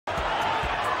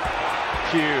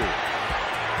Pugh.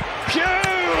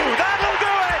 That'll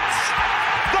do it!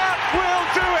 That will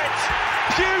do it!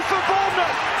 Pugh for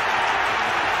Bournemouth!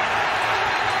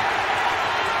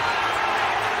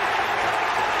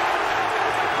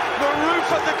 The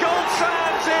roof of the Gold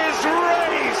Sands is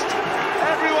raised!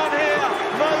 Everyone here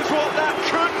knows what that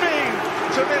could mean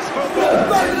to this football.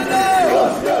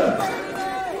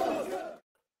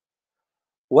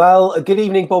 Well, good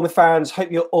evening, Bournemouth fans. Hope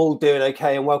you're all doing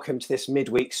okay, and welcome to this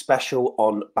midweek special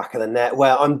on Back of the Net,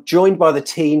 where I'm joined by the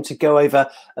team to go over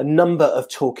a number of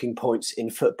talking points in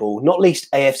football, not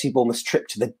least AFC Bournemouth's trip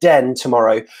to the Den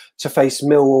tomorrow to face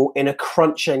Millwall in a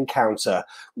crunch encounter.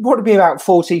 We'll probably be about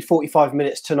 45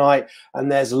 minutes tonight,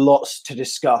 and there's lots to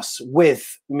discuss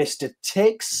with Mr.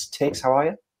 Tiggs. Tiggs, how are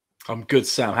you? I'm good,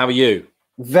 Sam. How are you?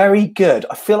 Very good.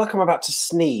 I feel like I'm about to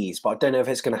sneeze, but I don't know if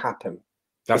it's going to happen.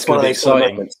 That's going to be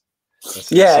exciting.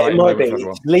 Yeah, it might be.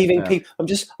 It's leaving people. I'm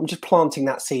just planting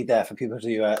that seed there for people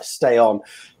to stay on.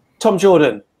 Tom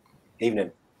Jordan, evening.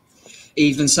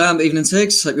 Evening, Sam. Evening,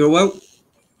 Tiggs. Hope you're well.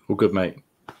 All good, mate.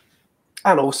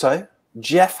 And also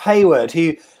Jeff Hayward,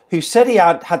 who said he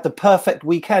had the perfect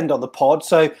weekend on the pod.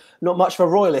 So not much of a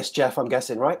royalist, Jeff, I'm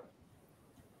guessing, right?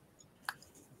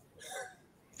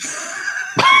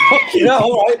 Yeah,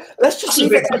 all right. Let's just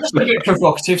leave it. That's a bit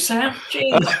provocative, Sam.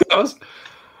 Jeez.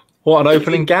 What an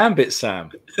opening gambit,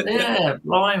 Sam. Yeah,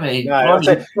 blimey. No,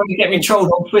 Probably get me trolled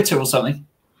on Twitter or something.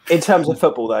 In terms of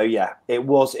football, though, yeah, it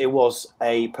was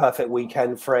a perfect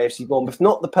weekend for AFC Bournemouth.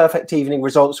 Not the perfect evening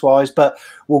results-wise, but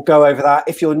we'll go over that.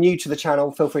 If you're new to the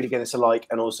channel, feel free to give us a like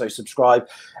and also subscribe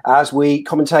as we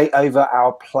commentate over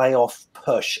our playoff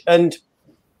push. And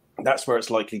that's where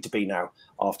it's likely to be now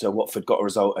after Watford got a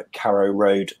result at Carrow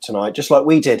Road tonight, just like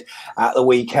we did at the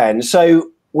weekend.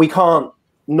 So we can't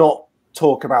not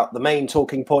talk about the main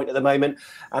talking point at the moment,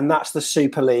 and that's the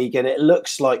Super League. And it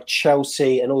looks like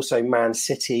Chelsea and also Man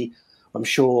City, I'm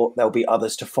sure there'll be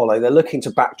others to follow, they're looking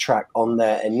to backtrack on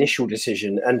their initial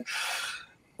decision. And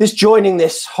joining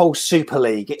this whole Super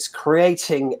League, it's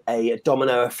creating a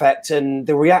domino effect, and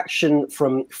the reaction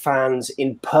from fans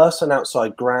in person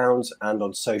outside grounds and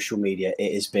on social media,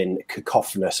 it has been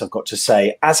cacophonous, I've got to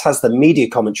say, as has the media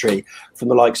commentary from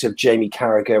the likes of Jamie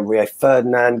Carragher, Rio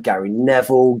Ferdinand, Gary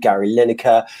Neville, Gary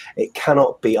Lineker. It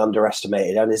cannot be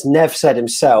underestimated. And as Nev said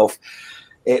himself,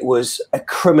 it was a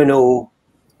criminal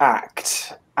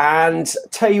act. And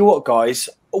tell you what, guys,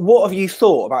 what have you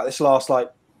thought about this last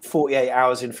 48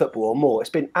 hours in football or more? It's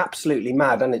been absolutely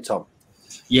mad, hasn't it, Tom?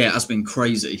 Yeah, it has been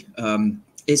crazy.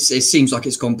 It seems like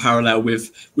it's gone parallel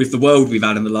with the world we've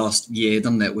had in the last year,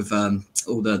 doesn't it? With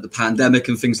all the pandemic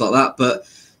and things like that. But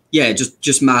yeah,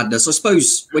 just madness. I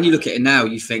suppose when you look at it now,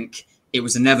 you think it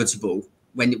was inevitable.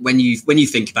 When you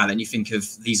think about it, and you think of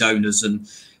these owners, and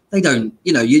they don't.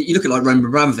 You look at Roman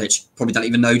Abramovich, probably don't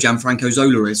even know Gianfranco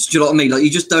Zola is. Do you know what I mean? You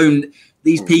just don't.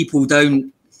 These people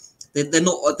don't. They're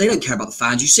not. They don't care about the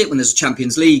fans. You see it when there's a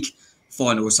Champions League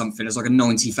final or something. There's like a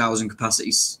 90,000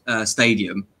 capacity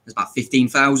stadium. There's about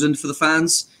 15,000 for the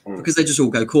fans because they just all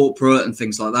go corporate and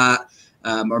things like that.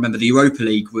 I remember the Europa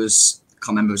League was. I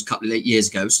can't remember. It was a couple of years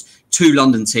ago. Two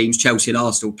London teams, Chelsea and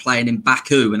Arsenal, playing in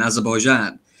Baku and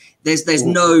Azerbaijan. There's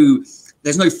no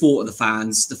thought of the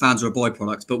fans. The fans are a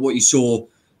byproduct. But what you saw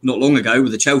not long ago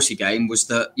with the Chelsea game was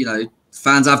that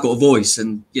fans have got a voice,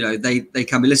 and they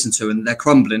can be listened to, and they're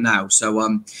crumbling now. So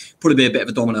probably be a bit of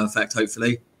a domino effect,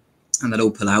 hopefully, and they'll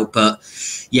all pull out. But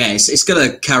yeah, it's going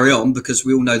to carry on because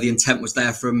we all know the intent was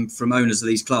there from owners of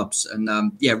these clubs, and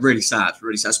really sad,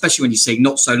 especially when you see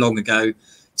not so long ago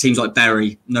teams like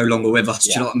Bury no longer with us.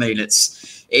 Yeah. Do you know what I mean? It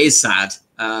is sad.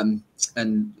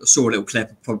 And I saw a little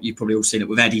clip. You've probably all seen it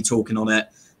with Eddie talking on it.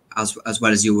 As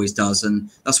well as he always does, and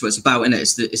that's what it's about, isn't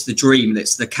it? It's the dream, and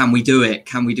it's the can we do it?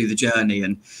 Can we do the journey?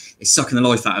 And it's sucking the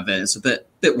life out of it. It's a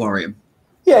bit worrying.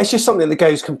 Yeah, it's just something that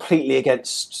goes completely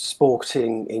against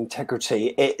sporting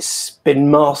integrity. It's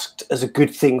been masked as a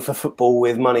good thing for football,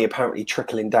 with money apparently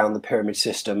trickling down the pyramid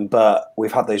system. But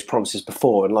we've had those promises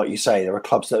before, and like you say, there are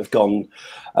clubs that have gone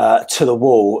to the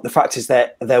wall. The fact is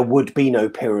that there would be no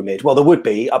pyramid. Well, there would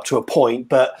be up to a point,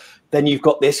 but then you've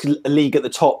got this league at the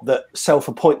top that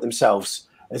self-appoint themselves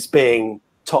as being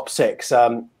top six.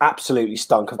 Absolutely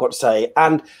stunk, I've got to say.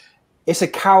 And it's a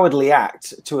cowardly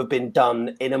act to have been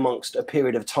done in amongst a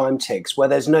period of time, Tiggs, where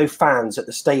there's no fans at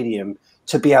the stadium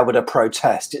to be able to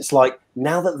protest. It's like,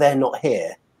 now that they're not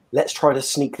here, let's try to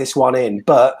sneak this one in.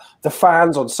 But the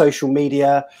fans on social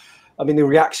media, I mean, the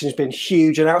reaction has been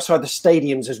huge, and outside the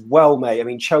stadiums as well, mate. I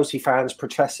mean, Chelsea fans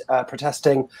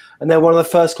protesting, and they're one of the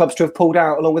first clubs to have pulled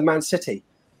out, along with Man City.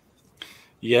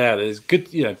 Yeah, there's good,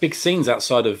 big scenes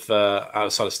outside of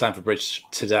Stamford Bridge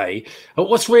today. But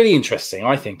what's really interesting,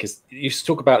 I think, is you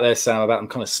talk about there, Sam, about them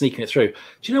kind of sneaking it through.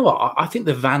 Do you know what? I think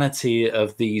the vanity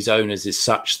of these owners is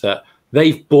such that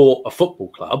they've bought a football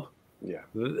club. Yeah,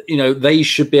 they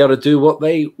should be able to do what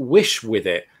they wish with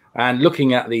it. And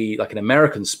looking at an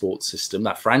American sports system,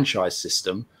 that franchise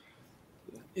system,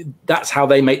 that's how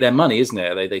they make their money, isn't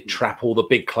it? They trap all the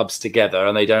big clubs together,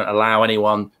 and they don't allow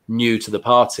anyone new to the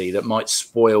party that might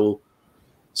spoil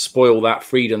that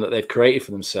freedom that they've created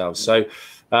for themselves. So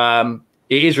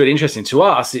it is really interesting. To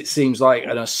us, it seems like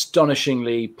an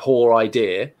astonishingly poor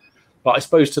idea, but I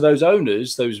suppose to those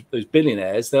owners, those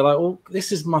billionaires, they're like, "Well,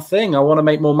 this is my thing. I want to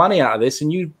make more money out of this,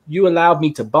 and you allowed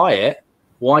me to buy it.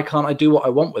 Why can't I do what I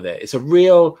want with it?" It's a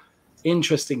real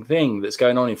interesting thing that's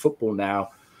going on in football now.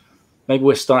 Maybe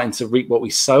we're starting to reap what we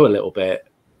sow a little bit,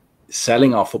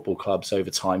 selling our football clubs over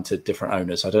time to different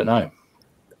owners. I don't know.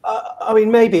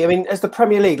 Maybe. As the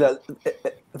Premier League,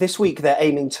 this week they're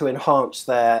aiming to enhance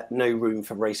their no room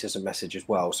for racism message as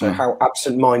well. So how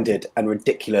absent-minded and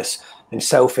ridiculous and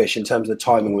selfish in terms of the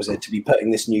timing was it to be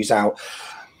putting this news out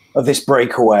of this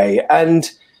breakaway?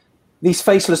 And these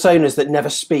faceless owners that never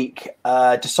speak,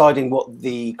 deciding what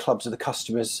the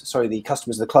customers of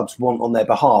the clubs want on their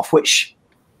behalf, which,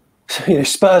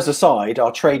 Spurs aside,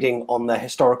 are trading on their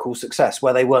historical success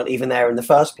where they weren't even there in the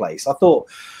first place. I thought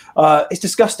it's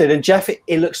disgusting. And Jeff,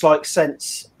 it looks like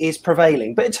sense is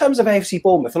prevailing. But in terms of AFC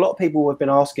Bournemouth, a lot of people have been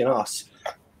asking us,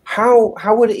 how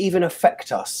would it even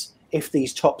affect us if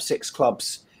these top 6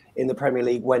 clubs in the Premier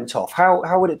League went off?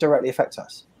 How would it directly affect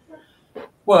us?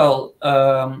 Well,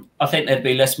 I think there'd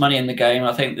be less money in the game.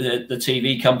 I think the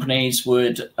TV companies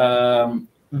would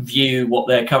view what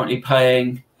they're currently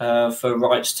paying for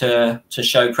rights to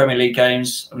show Premier League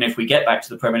games. If we get back to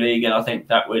the Premier League, I think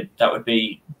that would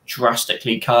be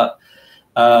drastically cut,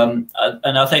 and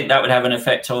I think that would have an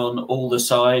effect on all the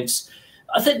sides.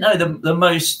 I think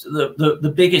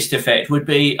the biggest effect would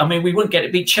be, we wouldn't get to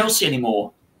beat Chelsea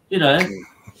anymore. Yeah,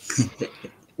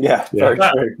 very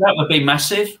true. That would be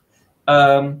massive.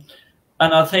 And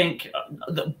I think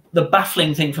the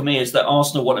baffling thing for me is that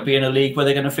Arsenal want to be in a league where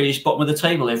they're going to finish bottom of the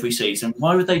table every season.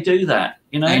 Why would they do that?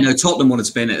 Tottenham wanted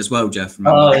to be in it as well, Jeff.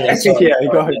 Oh, yeah,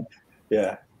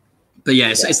 yeah. But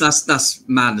yeah, that's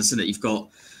madness, isn't it? You've got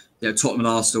Tottenham and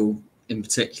Arsenal in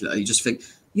particular. You just think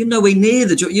you're nowhere near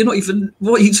you're not even.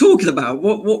 What are you talking about?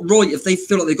 What right if they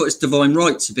feel like they've got this divine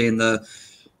right to be in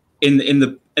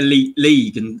the elite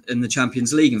league and in the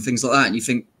Champions League and things like that, and you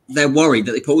think. They're worried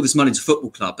that they put all this money into football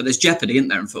club, but there's jeopardy, isn't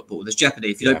there, in football? There's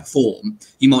jeopardy. If you don't perform,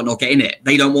 you might not get in it.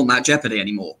 They don't want that jeopardy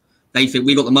anymore. They think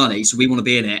we got the money, so we want to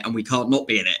be in it, and we can't not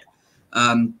be in it,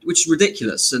 which is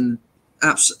ridiculous and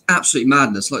absolute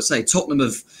madness. Like I say,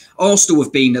 Arsenal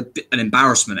have been an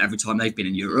embarrassment every time they've been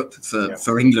in Europe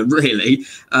for England, really.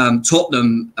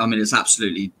 Tottenham, it's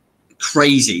absolutely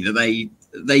crazy that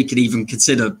they could even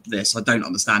consider this. I don't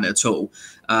understand it at all.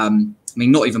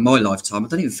 Not even my lifetime. I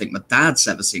don't even think my dad's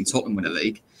ever seen Tottenham win a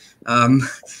league. I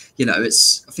think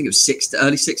it was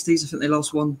early 60s. I think they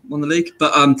last won the league.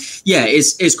 But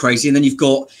it's crazy. And then you've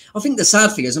got, I think the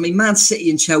sad thing is, Man City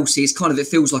and Chelsea is it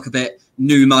feels like a bit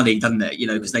new money, doesn't it?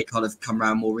 Because they kind of come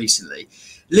around more recently.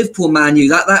 Liverpool, Man U,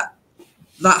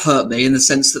 that hurt me in the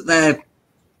sense that they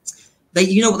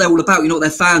what they're all about. What their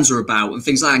fans are about and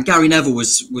things like that. And Gary Neville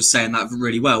was saying that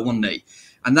really well, wasn't he?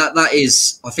 And that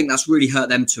is, I think that's really hurt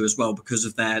them too as well because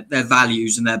of their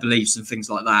values and their beliefs and things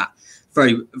like that.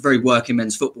 Very, very working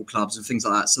men's football clubs and things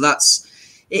like that. So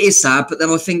it is sad. But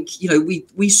then I think,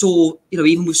 we saw,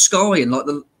 even with Sky and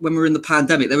when we were in the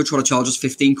pandemic, they were trying to charge us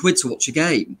 15 quid to watch a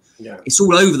game. Yeah. It's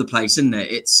all over the place, isn't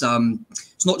it? It's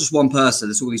not just one person.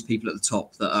 There's all these people at the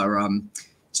top that are,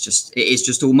 it is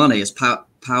just all money. It's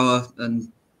power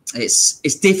and it's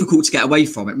difficult to get away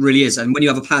from. It really is. And when you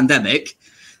have a pandemic,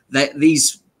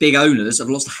 these big owners have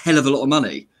lost a hell of a lot of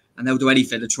money and they'll do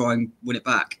anything to try and win it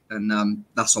back. And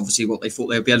that's obviously what they thought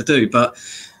they would be able to do. But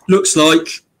looks like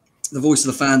the voice of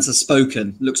the fans has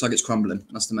spoken. Looks like it's crumbling.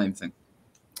 That's the main thing.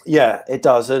 Yeah, it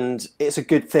does. And it's a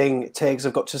good thing, Tiggs,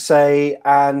 I've got to say.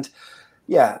 And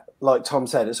yeah, like Tom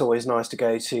said, it's always nice to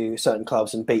go to certain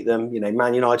clubs and beat them.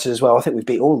 Man United as well. I think we've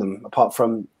beat all of them apart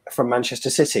from Manchester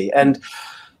City. And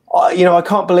I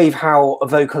can't believe how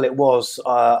vocal it was.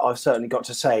 I've certainly got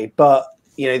to say, but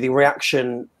the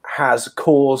reaction has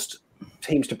caused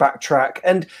teams to backtrack,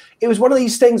 and it was one of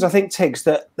these things. I think, Tiggs,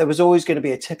 that there was always going to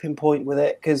be a tipping point with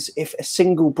it because if a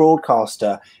single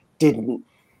broadcaster didn't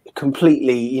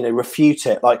completely, refute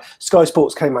it, like Sky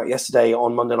Sports came out yesterday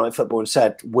on Monday Night Football and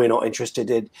said we're not interested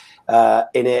in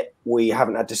it. We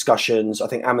haven't had discussions. I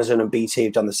think Amazon and BT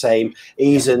have done the same.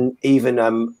 Even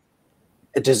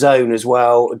DAZN as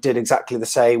well did exactly the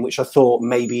same, which I thought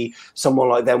maybe someone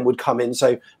like them would come in.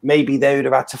 So maybe they would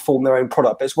have had to form their own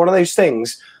product. But it's one of those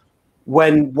things,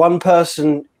 when one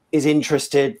person is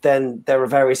interested, then there are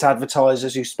various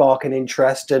advertisers who spark an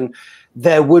interest, and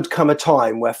there would come a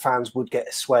time where fans would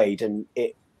get swayed, and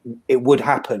it would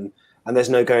happen, and there's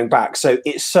no going back. So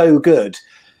it's so good.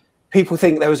 People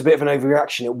think there was a bit of an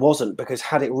overreaction. It wasn't, because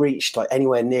had it reached like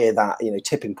anywhere near that,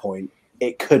 tipping point,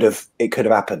 it could have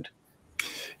happened.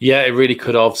 Yeah, it really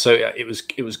could have. So it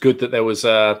was good that there was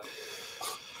a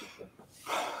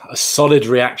solid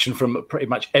reaction from pretty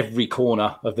much every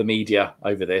corner of the media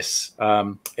over this.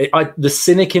 The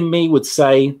cynic in me would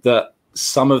say that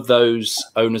some of those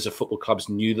owners of football clubs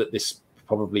knew that this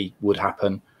probably would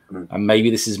happen. And maybe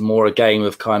this is more a game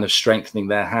of kind of strengthening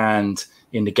their hand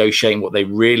in negotiating what they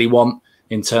really want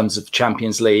in terms of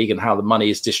Champions League and how the money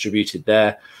is distributed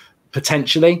there.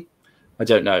 Potentially, I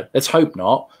don't know. Let's hope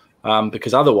not,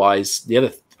 because otherwise the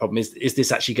other problem is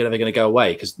this actually going to go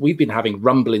away? Because we've been having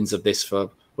rumblings of this for,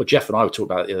 well, Jeff and I were talking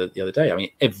about it the other day. I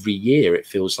mean, every year it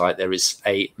feels like there is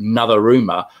another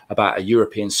rumour about a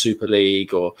European Super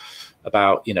League, or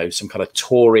about, some kind of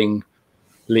touring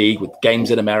league with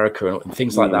games in America and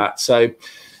things like that. So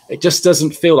it just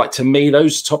doesn't feel like, to me,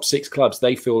 those top 6 clubs,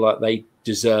 they feel like they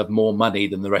deserve more money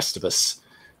than the rest of us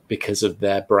because of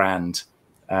their brand.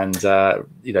 And,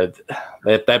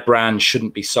 their brand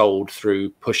shouldn't be sold through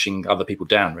pushing other people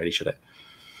down, really, should it?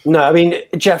 No, I mean,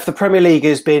 Jeff, the Premier League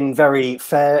has been very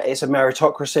fair. It's a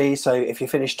meritocracy. So if you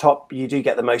finish top, you do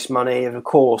get the most money. And of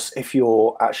course, if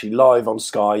you're actually live on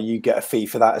Sky, you get a fee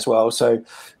for that as well. So,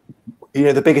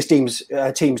 the biggest teams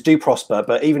do prosper.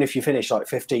 But even if you finish like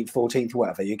 15th, 14th,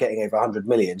 whatever, you're getting over 100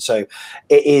 million. So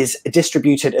it is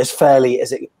distributed as fairly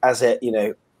as it as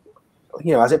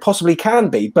it possibly can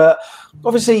be. But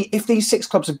obviously, if these 6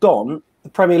 clubs have gone, the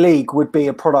Premier League would be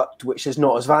a product which is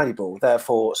not as valuable.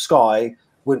 Therefore, Sky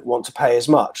wouldn't want to pay as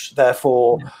much.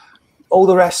 Therefore, all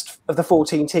the rest of the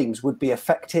 14 teams would be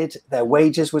affected. Their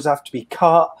wages would have to be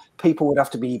cut. People would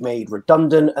have to be made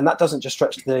redundant. And that doesn't just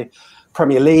stretch to the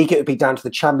Premier League. It would be down to the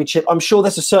Championship. I'm sure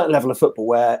there's a certain level of football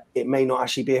where it may not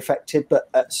actually be affected. But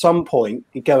at some point,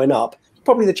 going up,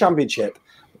 probably the Championship,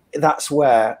 that's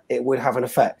where it would have an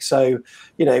effect. So,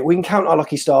 we can count our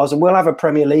lucky stars, and we'll have a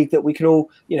Premier League that we can all,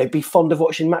 be fond of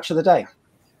watching match of the day.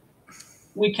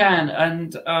 We can.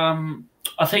 And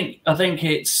I think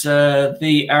it's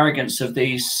the arrogance of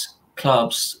these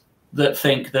clubs that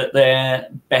think that they're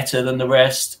better than the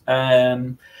rest,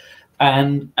 and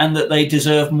that they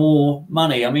deserve more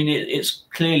money. I mean, it's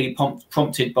clearly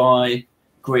prompted by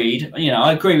greed.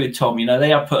 I agree with Tom. They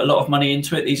have put a lot of money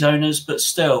into it, these owners, but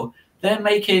still, they're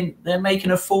making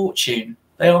a fortune.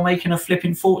 They are making a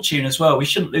flipping fortune as well. We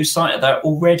shouldn't lose sight of that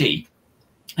already.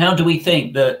 How do we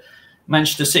think that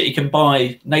Manchester City can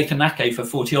buy Nathan Ake for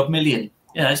 40-odd million?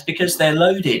 It's because they're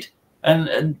loaded,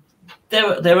 and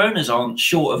their owners aren't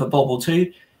short of a bob or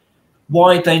two.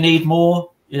 Why they need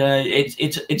more?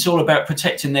 It's all about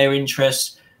protecting their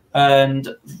interests. And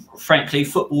frankly,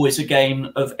 football is a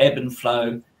game of ebb and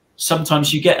flow.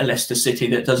 Sometimes you get a Leicester City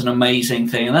that does an amazing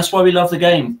thing, and that's why we love the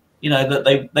game.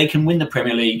 That they can win the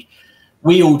Premier League.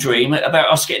 We all dream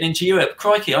about us getting into Europe.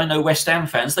 Crikey, I know West Ham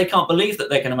fans, they can't believe that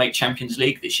they're going to make Champions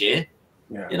League this year.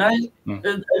 Yeah.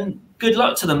 And good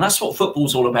luck to them. That's what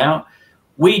football's all about.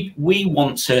 We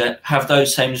want to have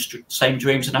those same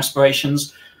dreams and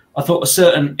aspirations. I thought a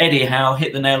certain Eddie Howe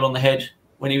hit the nail on the head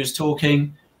when he was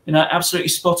talking. Absolutely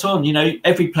spot on.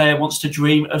 Every player wants to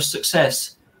dream of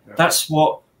success. Yeah. That's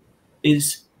what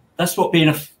being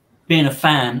a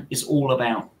fan is all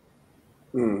about.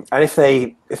 And if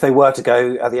they were to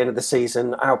go at the end of the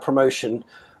season, our promotion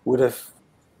would have,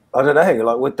 I don't know,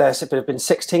 like, would there have been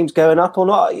 6 teams going up or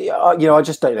not? I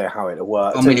just don't know how it would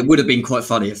work. I mean, it would have been quite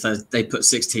funny if they put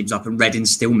 6 teams up and Reading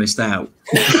still missed out.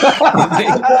 I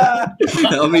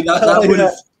mean,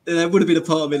 there would have been a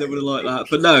part of me that would have liked that.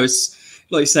 But no, it's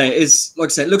like you say, it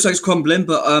looks like it's crumbling.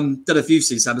 But don't know if you've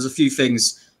seen, Sam, there's a few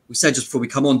things we said just before we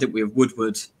come on, didn't we? Of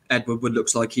Woodward, Ed Woodward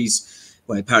looks like he's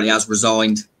apparently has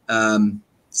resigned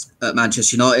at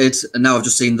Manchester United, and now I've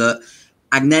just seen that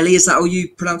Agnelli, is that how you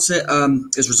pronounce it,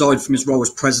 has resigned from his role as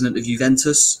president of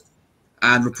Juventus,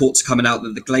 and reports coming out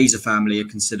that the Glazer family are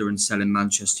considering selling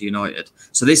Manchester United.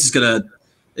 So this is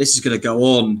gonna go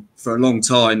on for a long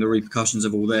time, the repercussions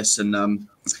of all this, and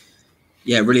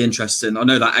really interesting. I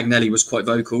know that Agnelli was quite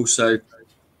vocal, so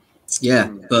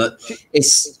but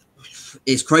it's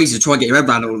crazy to try and get your head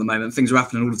around it all at the moment. Things are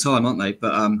happening all the time, aren't they?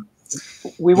 But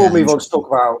we will move on to talk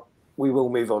about we will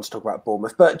move on to talk about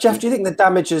Bournemouth. But Jeff, do you think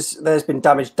there's been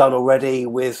damage done already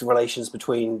with relations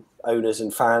between owners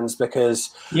and fans? Because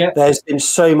there's been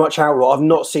so much outroar. I've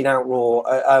not seen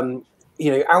outroar,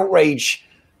 outrage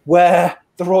where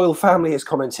the royal family has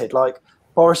commented. Like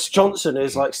Boris Johnson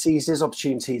has seized his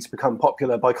opportunity to become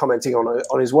popular by commenting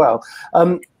on his well.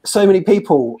 So many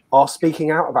people are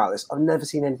speaking out about this. I've never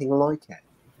seen anything like it.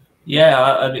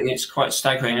 Yeah, it's quite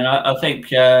staggering, and I think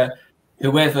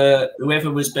whoever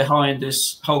was behind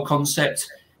this whole concept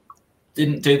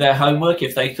didn't do their homework.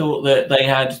 If they thought that they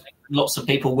had lots of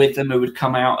people with them who would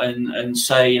come out and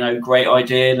say, great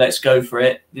idea, let's go for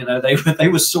it, they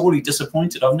were sorely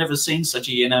disappointed. I've never seen such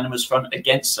a unanimous front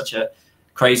against such a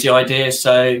crazy idea.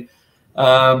 So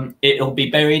it'll be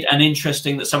buried. And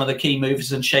interesting that some of the key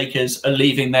movers and shakers are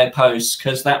leaving their posts,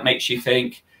 because that makes you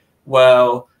think,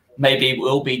 well, maybe it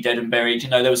will be dead and buried.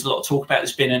 There was a lot of talk about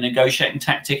this being a negotiating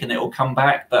tactic and it will come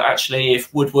back. But actually,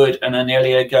 if Woodward and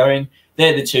Anelia are going,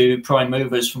 they're the two prime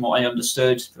movers from what I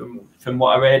understood, from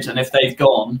what I read. And if they've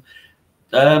gone,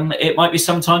 it might be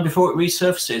some time before it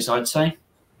resurfaces, I'd say.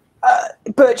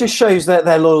 But it just shows that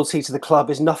their loyalty to the club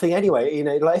is nothing anyway.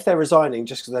 If they're resigning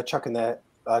just because they're chucking their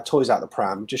toys out the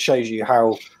pram, just shows you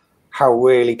how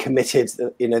really committed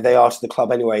they are to the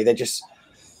club anyway. They're just...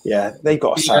 Yeah, they've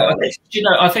got a salary.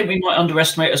 I think we might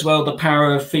underestimate as well the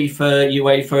power of FIFA,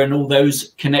 UEFA, and all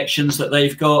those connections that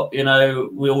they've got. We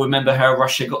all remember how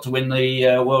Russia got to win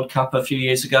the World Cup a few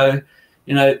years ago.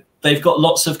 They've got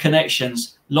lots of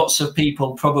connections. Lots of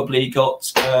people probably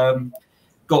got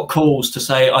calls to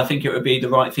say, I think it would be the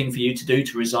right thing for you to do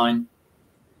to resign.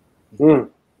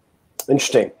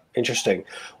 Interesting.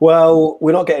 Well,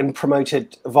 we're not getting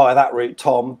promoted via that route,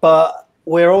 Tom, but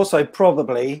we're also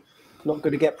probably not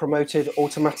going to get promoted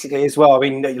automatically as well. I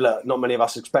mean, look, not many of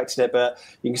us expected it, but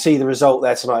you can see the result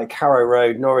there tonight at Carrow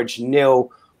Road. Norwich 0,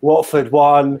 Watford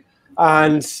 1,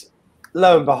 and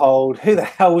lo and behold, who the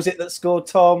hell was it that scored,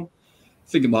 Tom? I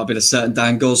think it might have been a certain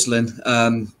Dan Gosling.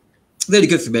 Really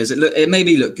good for me. It made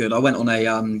me look good. I went on a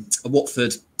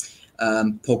Watford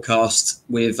podcast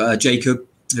with Jacob,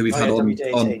 who we've had on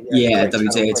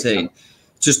WD18.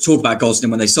 Just talk about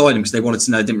Gosling when they signed him, because they wanted to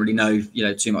know, didn't really know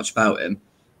too much about him.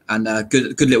 And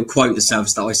good little quote the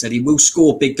service that I said, he will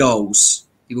score big goals.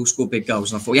 He will score big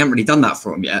goals. And I thought, he hasn't really done that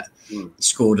for him yet. He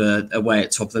scored away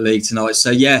at top of the league tonight.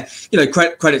 So yeah,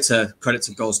 credit to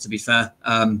Gos, to be fair.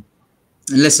 And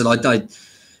listen, I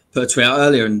put a tweet out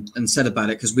earlier and said about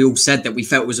it, because we all said that we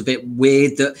felt it was a bit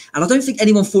weird and I don't think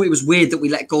anyone thought it was weird that we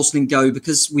let Gosling go,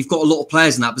 because we've got a lot of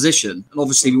players in that position, and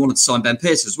obviously we wanted to sign Ben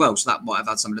Pearce as well, so that might have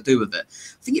had something to do with it.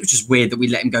 I think it was just weird that we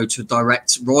let him go to a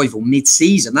direct rival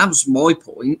mid-season. That was my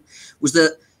point, was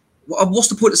that what's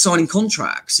the point of signing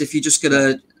contracts if you're just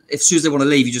gonna, if as soon as they want to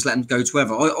leave, you just let them go to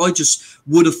whoever. I just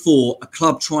would have thought a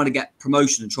club trying to get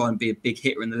promotion and try and be a big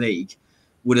hitter in the league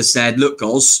would have said, look,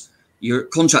 Gos, your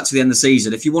contract to the end of the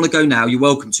season. If you want to go now, you're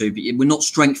welcome to, but we're not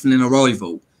strengthening a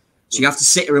rival. So you have to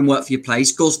sit here and work for your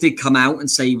place. Gos did come out and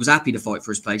say he was happy to fight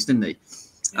for his place, didn't he?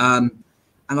 And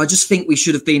I just think we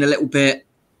should have been a little bit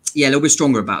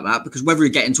stronger about that, because whether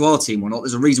he get into our team or not,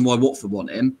 there's a reason why Watford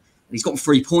want him. And he's got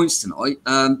 3 points tonight.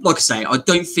 Like I say, I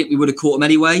don't think we would have caught him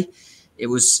anyway. It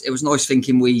was nice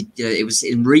thinking it was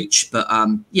in reach, but I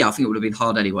think it would have been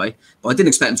hard anyway. But I didn't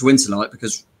expect him to win tonight,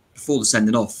 because before the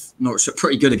sending off, Norwich looked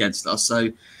pretty good against us. So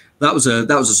that was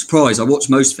a surprise. I watched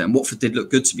most of it. Watford did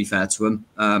look good, to be fair to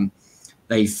them.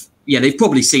 They've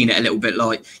probably seen it a little bit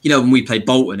like, when we played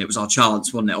Bolton, it was our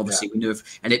chance, wasn't it? Obviously, we knew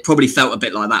and it probably felt a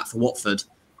bit like that for Watford.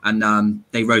 And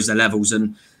they rose their levels.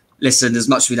 And listen, as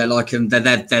much as we don't like them,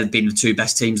 they've been the two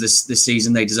best teams this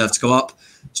season. They deserve to go up.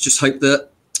 Let's just hope that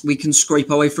we can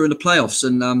scrape our way through in the playoffs.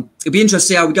 And it'll be interesting to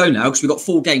see how we go now, because we've got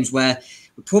 4 games where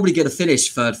we're probably going to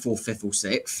finish 3rd, 4th, 5th or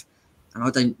 6th. And I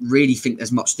don't really think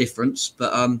there's much difference.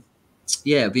 But,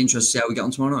 it'll be interesting to see how we get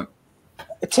on tomorrow night.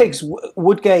 Tiggs,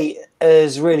 Woodgate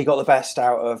has really got the best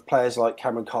out of players like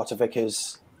Cameron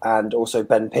Carter-Vickers and also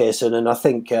Ben Pearson. And I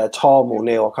think Tom or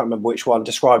Neil, I can't remember which one,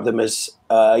 described them as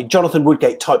Jonathan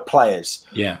Woodgate-type players.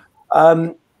 Yeah.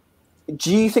 Do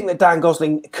you think that Dan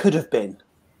Gosling could have been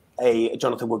a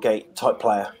Jonathan Woodgate-type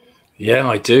player? Yeah,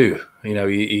 I do.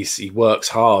 He works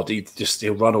hard.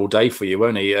 He'll run all day for you,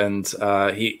 won't he? And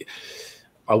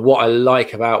what I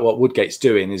like about what Woodgate's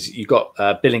doing is you've got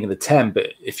Billing in the 10, but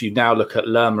if you now look at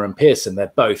Lerma and Pearson, they're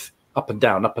both up and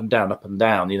down, up and down, up and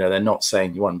down. They're not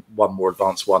saying you want one more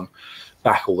advanced, one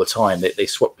back all the time. They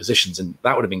swap positions, and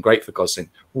that would have been great for Gosling.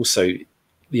 Also,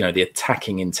 the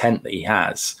attacking intent that he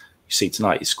has. You see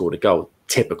tonight, he scored a goal.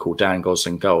 Typical Dan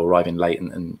Gosling goal, arriving late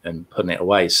and putting it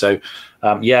away. So,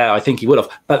 I think he would have.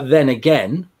 But then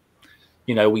again,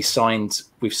 we've signed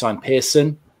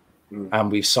Pearson.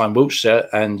 and we've signed Wiltshire,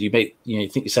 and you think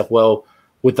to yourself, well,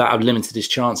 would that have limited his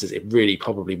chances? It really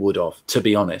probably would have, to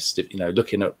be honest. If,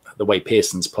 looking at the way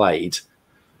Pearson's played,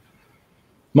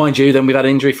 mind you, then we've had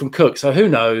an injury from Cook, so who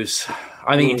knows?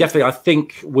 I mean, definitely, I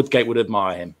think Woodgate would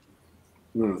admire him.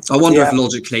 I wonder if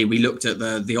logically we looked at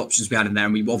the options we had in there,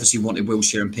 and we obviously wanted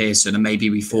Wiltshire and Pearson, and maybe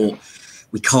we thought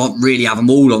we can't really have them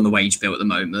all on the wage bill at the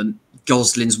moment.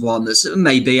 Goslin's one that's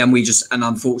maybe, and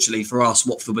unfortunately for us,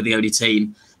 Watford were the only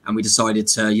team, and we decided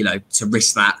to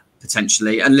risk that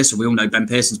potentially. And listen, we all know Ben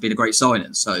Pearson's been a great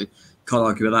signing, so can't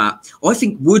argue with that. I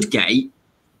think Woodgate,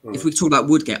 if we talk about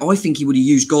Woodgate, I think he would have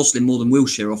used Goslin more than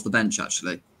Wiltshire off the bench,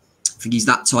 actually. I think he's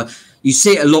that type. You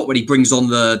see it a lot when he brings on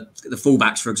the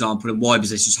fullbacks, for example, and wide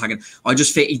positions hanging. I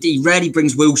just think he rarely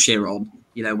brings Wiltshire on,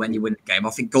 when you win the game. I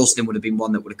think Goslin would have been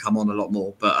one that would have come on a lot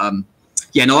more. But, I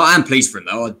am pleased for him,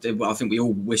 though. I think we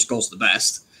all wish Gos the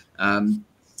best.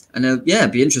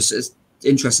 It'd be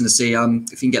interesting to see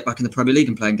if he can get back in the Premier League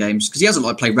and playing games, because he hasn't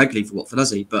played regularly for Watford, has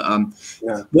he? But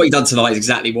what he done tonight is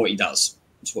exactly what he does.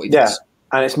 It's what he does.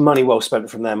 And it's money well spent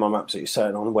from them, I'm absolutely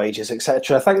certain, on wages,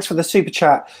 etc. Thanks for the super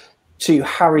chat to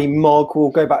Harry Mogg. We'll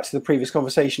go back to the previous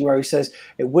conversation where he says,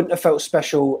 it wouldn't have felt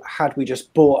special had we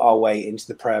just bought our way into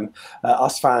the Prem.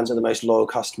 Us fans are the most loyal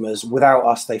customers. Without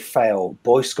us, they fail.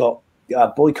 Boycott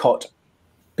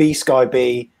Sky,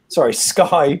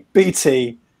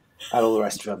 BT, and all the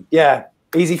rest of them. Yeah,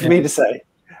 easy for me to say.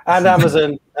 And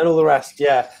Amazon and all the rest.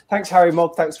 Yeah. Thanks, Harry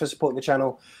Mogg. Thanks for supporting the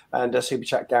channel. And Super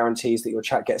Chat guarantees that your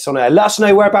chat gets on air. Let us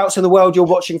know whereabouts in the world you're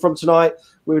watching from tonight.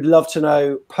 We would love to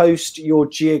know. Post your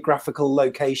geographical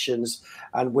locations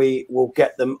and we will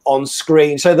get them on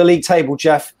screen. So the league table,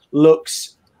 Jeff,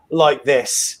 looks like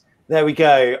this. There we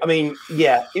go. I mean,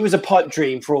 yeah, it was a pipe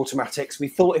dream for Automatics. We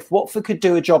thought if Watford could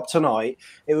do a job tonight,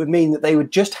 it would mean that they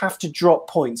would just have to drop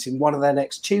points in one of their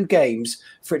next 2 games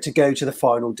for it to go to the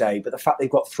final day. But the fact they've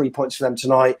got 3 points for them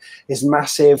tonight is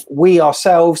massive. We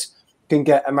ourselves can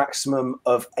get a maximum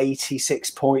of 86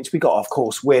 points. We got, of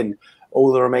course, win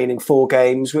all the remaining 4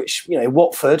 games, which,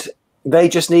 Watford, they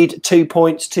just need 2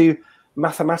 points to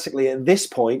mathematically, at this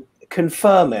point,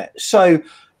 confirm it. So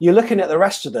you're looking at the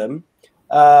rest of them.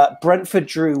 Brentford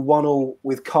drew 1-1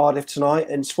 with Cardiff tonight,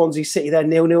 and Swansea City, they're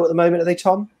 0-0 at the moment, are they,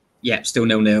 Tom? Yeah, still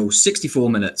 0-0. 64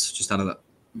 minutes, just out of that.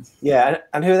 Yeah,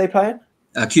 and who are they playing?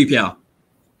 QPR.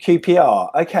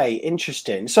 QPR. Okay,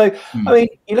 interesting. So, I mean,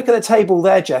 you look at the table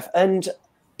there, Jeff, and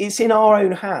it's in our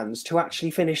own hands to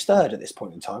actually finish 3rd at this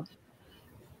point in time.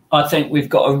 I think we've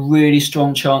got a really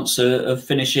strong chance of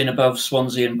finishing above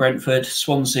Swansea and Brentford.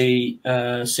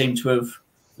 Swansea seem to have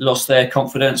lost their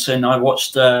confidence, and I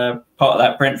watched part of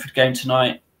that Brentford game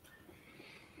tonight.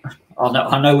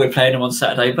 I know we're playing them on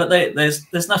Saturday, but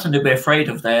there's nothing to be afraid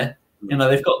of there.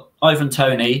 They've got Ivan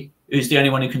Toney, who's the only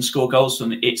one who can score goals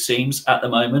from it seems at the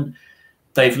moment.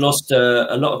 They've lost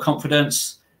a lot of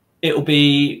confidence. It'll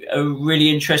be a really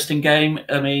interesting game.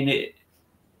 I mean,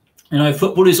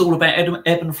 football is all about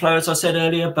ebb and flow, as I said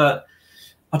earlier, but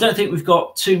I don't think we've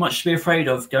got too much to be afraid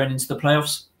of going into the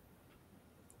playoffs.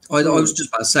 I was just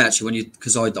about to say, actually,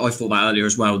 because I thought that earlier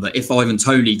as well, that if Ivan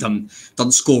Toney doesn't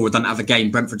score or doesn't have a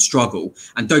game, Brentford struggle.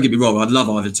 And don't get me wrong, I love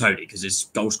Ivan Toney because his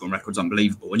goal scoring record's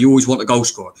unbelievable, and you always want a goal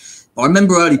scorer. But I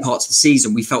remember early parts of the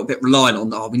season, we felt a bit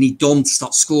reliant on, we need Dom to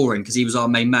start scoring because he was our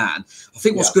main man. I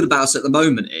think what's good about us at the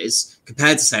moment is,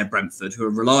 compared to, say, a Brentford, who are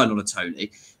relying on a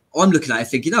Toney, I'm looking at it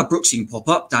thinking, Brooksy can pop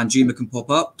up, Dan Juma can pop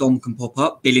up, Dom can pop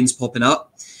up, Billings popping up.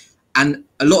 And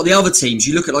a lot of the other teams,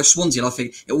 you look at like Swansea, and I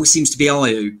think it always seems to be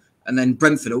Ayew. And then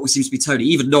Brentford, it always seems to be Toney.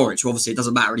 Even Norwich, obviously, it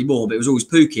doesn't matter anymore, but it was always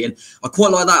Pookie. And I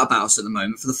quite like that about us at the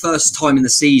moment. For the first time in the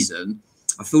season,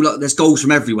 I feel like there's goals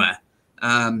from everywhere,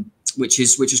 which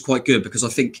is quite good, because I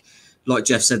think, like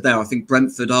Jeff said there, I think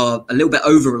Brentford are a little bit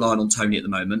over-reliant on Toney at the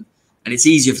moment. And it's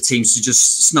easier for teams to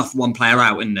just snuff one player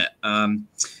out, isn't it?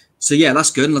 So, yeah,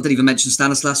 that's good. And I didn't even mention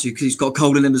Stanislas, because he's got a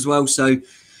goal in him as well. So,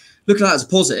 look at that as a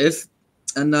positive.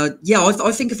 And,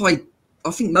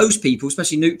 I think most people,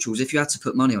 especially neutrals, if you had to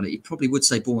put money on it, you probably would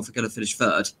say Bournemouth are going to finish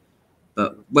 3rd.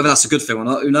 But whether that's a good thing or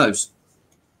not, who knows?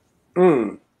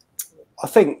 I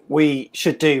think we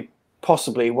should do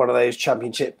possibly one of those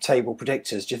championship table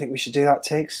predictors. Do you think we should do that,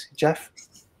 Tiggs, Jeff?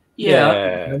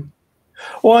 Yeah.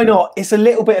 Why not? It's a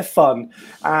little bit of fun,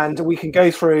 and we can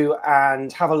go through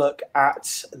and have a look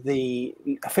at the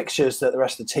fixtures that the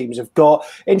rest of the teams have got.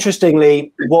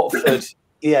 Interestingly, Watford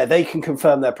yeah, they can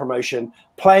confirm their promotion.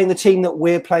 Playing the team that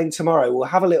we're playing tomorrow, we'll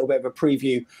have a little bit of a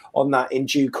preview on that in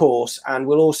due course, and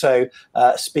we'll also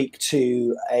speak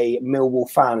to a Millwall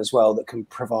fan as well that can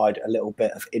provide a little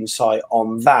bit of insight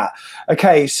on that.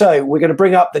 Okay, so we're going to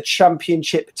bring up the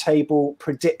Championship table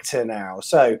predictor now.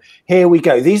 So here we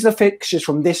go. These are the fixtures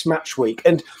from this match week,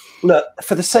 and look,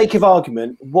 for the sake of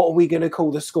argument, what are we going to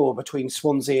call the score between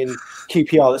Swansea and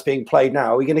QPR that's being played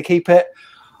now? Are we going to keep it?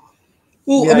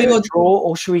 Well, I mean, a draw,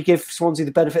 or should we give Swansea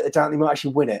the benefit of the doubt they might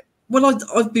actually win it? Well,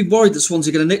 I'd be worried that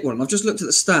Swansea are going to nick one. I've just looked at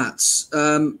the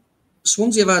stats.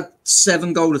 Swansea have had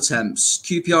 7 goal attempts.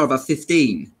 QPR have had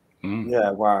 15. Yeah,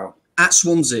 wow. At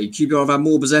Swansea, QPR have had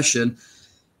more possession.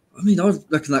 I mean, I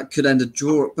reckon that could end a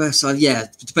draw at best. Yeah,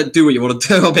 do what you want to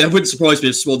do. I mean, it wouldn't surprise me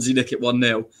if Swansea nick it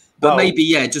 1-0. But maybe,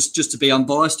 yeah, just to be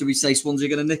unbiased, do we say Swansea are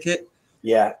going to nick it?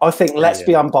 Yeah, I think let's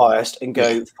be unbiased and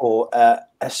go for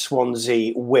a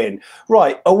Swansea win.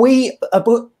 Right? Are we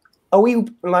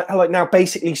like now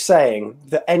basically saying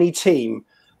that any team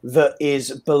that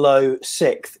is below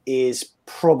 6th is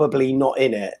probably not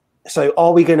in it? So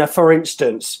are we going to, for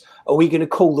instance, are we going to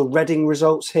call the Reading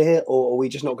results here, or are we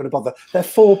just not going to bother? They're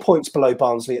 4 points below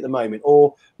Barnsley at the moment,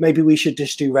 or maybe we should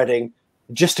just do Reading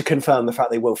just to confirm the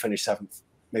fact they will finish 7th.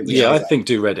 Maybe I think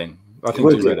do Reading. I think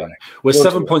do Reading. We're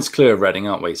 7 points clear of Reading,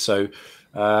 aren't we? So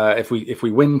if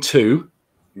we win 2,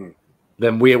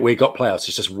 then we got playoffs.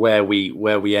 It's just where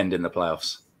we end in the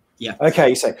playoffs. Yeah.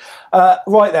 Okay. So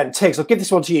right then, Tiggs, I'll give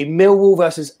this one to you. Millwall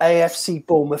versus AFC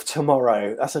Bournemouth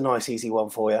tomorrow. That's a nice, easy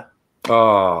one for you.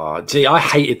 Oh, gee, I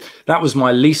hated that. Was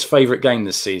my least favourite game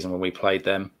this season when we played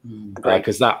them,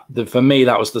 because for me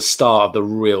that was the start of the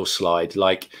real slide.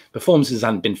 Like, performances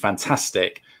hadn't been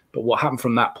fantastic, but what happened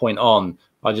from that point on,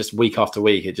 I just week after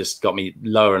week, it just got me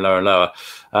lower and lower and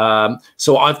lower.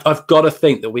 So I've got to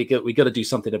think that we got to do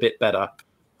something a bit better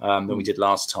than we did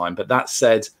last time. But that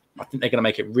said, I think they're going to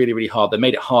make it really, really hard. They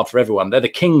made it hard for everyone. They're the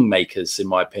king makers, in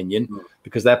my opinion,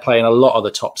 because they're playing a lot of the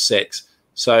top 6.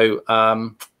 So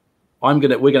we're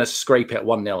going to scrape it at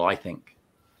 1-0, I think.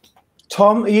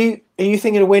 Tom, are you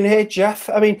thinking a win here, Jeff?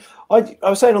 I mean, I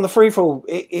was saying on the free for all,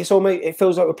 it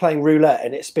feels like we're playing roulette,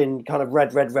 and it's been kind of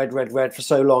red for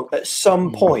so long. At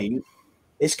some point,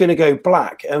 it's going to go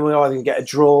black, and we're either going to get a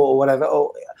draw or whatever,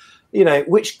 or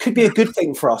which could be a good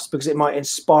thing for us because it might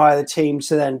inspire the team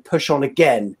to then push on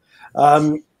again.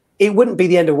 It wouldn't be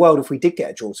the end of the world if we did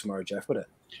get a draw tomorrow, Jeff, would it?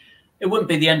 It wouldn't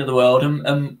be the end of the world.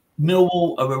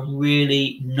 Millwall are a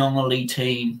really non-elite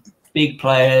team, big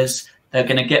players. They're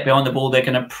going to get behind the ball. They're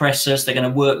going to press us. They're going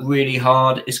to work really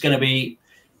hard. It's going to be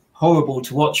horrible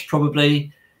to watch,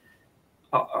 probably.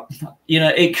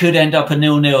 It could end up a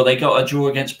 0-0. They got a draw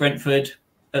against Brentford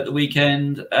at the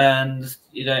weekend, and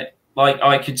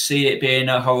I could see it being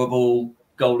a horrible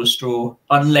goalless draw,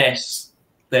 unless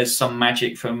there's some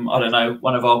magic from, I don't know,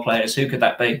 one of our players. Who could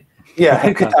that be? Yeah,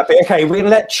 who could that be? Okay, we're going to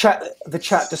let the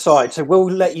chat decide. So we'll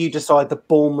let you decide the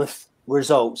Bournemouth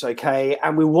results, okay?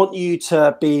 And we want you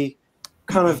to be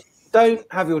kind of, don't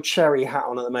have your cherry hat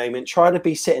on at the moment. Try to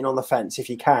be sitting on the fence if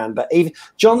you can. But even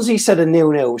John Z said a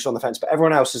 0-0, which is on the fence, but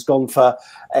everyone else has gone for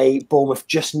a Bournemouth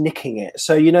just nicking it.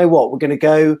 So you know what? We're going to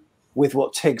go with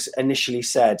what Tiggs initially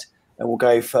said, and we'll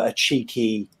go for a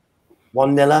cheeky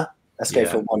 1-0. Let's go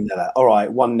for 1-0. All right,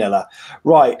 1-0.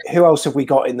 Right, who else have we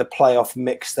got in the playoff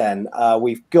mix then?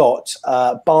 We've got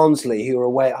Barnsley, who are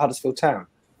away at Huddersfield Town.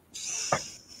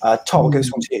 Tom, I'll give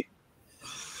this one to you.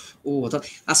 Oh,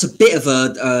 that's a bit of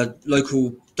a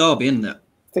local derby, isn't it?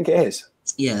 I think it is.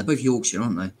 Yeah, they're both Yorkshire,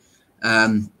 aren't they?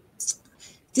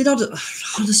 Did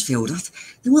Huddersfield?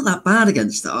 They weren't that bad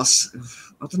against us.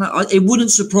 I don't know. It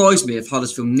wouldn't surprise me if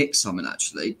Huddersfield nicked something,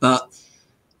 actually. But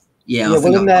yeah,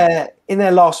 in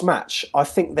their last match, I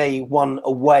think they won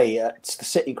away at the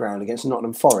City Ground against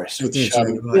Nottingham Forest, which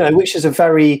which is a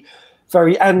very,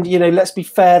 very, and let's be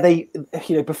fair, they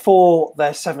before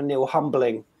their 7-0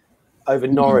 humbling over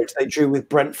Norwich, they drew with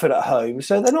Brentford at home,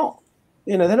 so they're not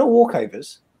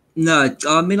walkovers. No,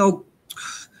 I mean,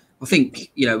 I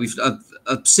think we've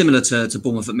similar to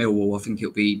Bournemouth at Millwall. I think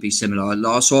it'll be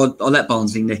similar. So I'll let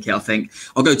Barnsley nick it. I think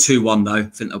I'll go 2-1 though. I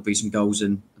think there'll be some goals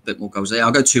and a bit more goals. Yeah,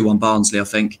 I'll go 2-1 Barnsley. I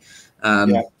think.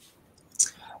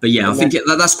 But yeah, I think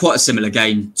that's quite a similar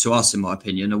game to us, in my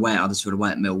opinion. Away at Huddersfield, away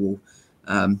at Millwall.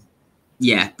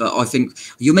 Yeah, but I think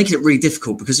you're making it really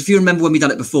difficult because if you remember when we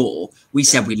done it before, we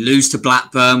said we'd lose to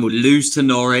Blackburn, we'd lose to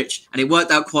Norwich, and it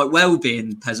worked out quite well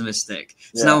being pessimistic.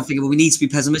 So now I'm thinking, well, we need to be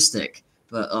pessimistic,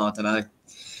 but I don't know.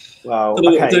 Well,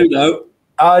 don't know what to do though.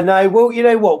 No, well, you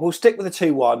know what? We'll stick with the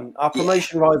 2-1. Our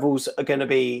promotion rivals are going to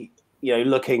be,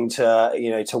 looking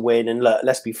to, to win. And look,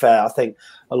 let's be fair. I think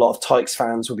a lot of Tykes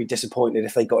fans would be disappointed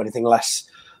if they got anything less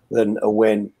than a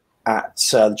win at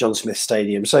the John Smith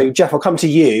Stadium. So, Jeff, I'll come to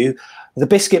you. The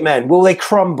Biscuit Men, will they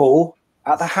crumble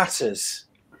at the Hatters?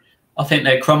 I think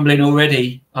they're crumbling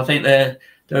already. I think they're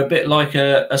a bit like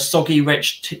a soggy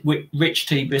rich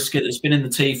tea biscuit that's been in the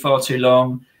tea far too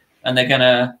long, and they're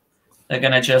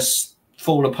gonna just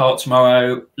fall apart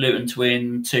tomorrow. Luton to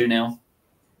win 2-0.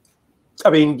 I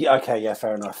mean, okay, yeah,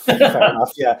 fair enough. Fair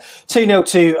enough, yeah. 2-0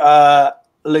 to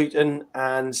Luton,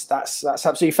 and that's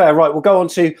absolutely fair. Right, we'll go on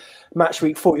to match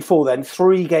week 44 then.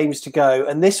 3 games to go,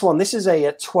 and this is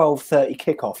a 12:30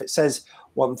 kickoff. It says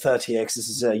 1:30 here because this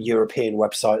is a European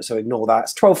website, so ignore that.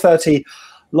 It's 12:30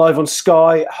 live on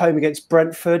Sky, home against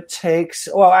Brentford. Tiggs.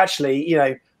 Well, actually,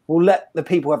 we'll let the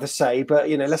people have the say, but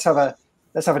let's have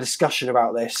a discussion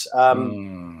about this.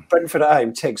 Brentford at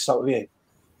home. Tiggs, start with you.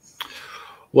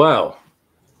 Well,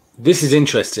 this is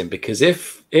interesting because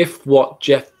if what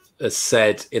Jeff has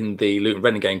said in the Luton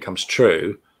Reading game comes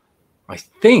true, I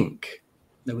think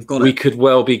we've got it. We've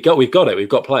got it. We've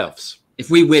got playoffs. If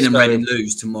we win and Reading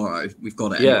lose tomorrow, we've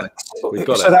got it. Yeah, anyway. We've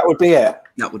got it. So that would be it.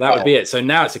 That would be it. So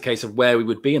now it's a case of where we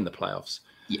would be in the playoffs.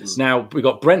 Yes. Now we've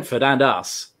got Brentford and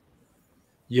us.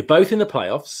 You're both in the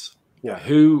playoffs. Yeah.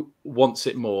 Who wants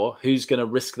it more? Who's going to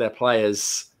risk their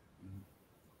players?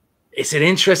 It's an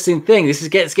interesting thing. This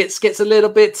gets a little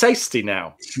bit tasty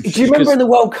now. Do you remember in the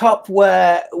World Cup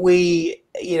where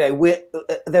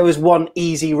there was one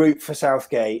easy route for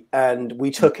Southgate and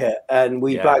we took it and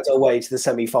we bagged our way to the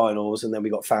semi-finals and then we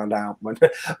got found out.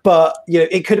 But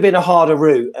it could have been a harder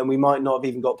route and we might not have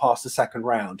even got past the second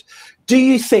round. Do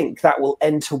you think that will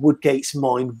enter Woodgate's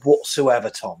mind whatsoever,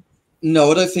 Tom?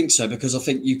 No, I don't think so, because I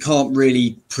think you can't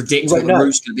really predict what the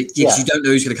route's going to be. Yes, you don't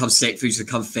know who's going to come 6th, who's going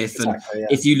to come 5th. Exactly,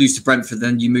 and if you lose to Brentford,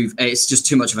 then you move. It's just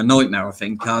too much of a nightmare, I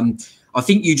think. I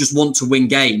think you just want to win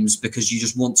games because you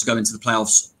just want to go into the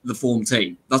playoffs, the form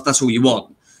team. That's all you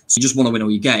want. So you just want to win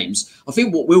all your games. I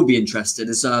think what will be interesting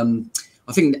is,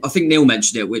 I think Neil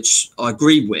mentioned it, which I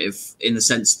agree with, in the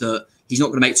sense that he's not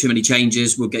going to make too many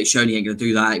changes. Woodgate shown he ain't going to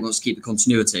do that. He wants to keep the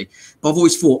continuity. But I've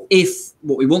always thought if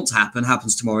what we want to happen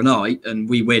happens tomorrow night and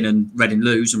we win and Reading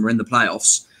lose and we're in the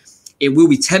playoffs, it will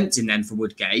be tempting then for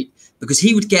Woodgate, because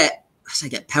he would get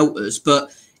pelters.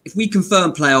 But if we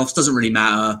confirm playoffs, doesn't really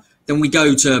matter. Then we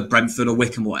go to Brentford or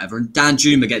Wickham or whatever, and Dan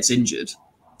Juma gets injured.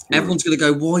 Everyone's going to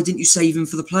go, why didn't you save him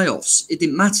for the playoffs? It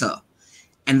didn't matter.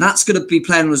 And that's going to be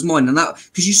playing on his mind. And that,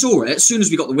 because you saw it, as soon as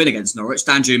we got the win against Norwich,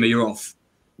 Dan Juma, you're off.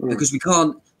 Because we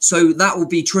can't. So that will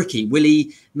be tricky. Will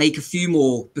he make a few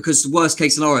more? Because the worst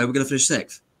case scenario, we're going to finish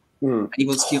 6th. And he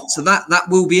wants to. So that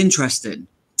will be interesting,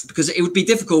 because it would be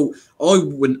difficult. I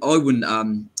wouldn't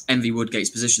envy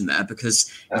Woodgate's position there,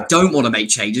 because you don't want to make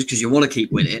changes because you want to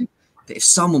keep winning. But if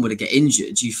someone were to get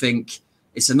injured, you think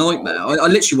it's a nightmare. I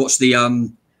literally watched the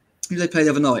who did they play the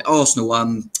other night? Arsenal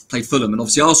played Fulham, and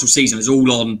obviously Arsenal season is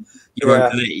all on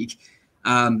Europa League.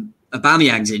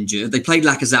 Aubameyang's injured. They played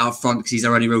Lacazette up front because he's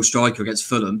their only real striker against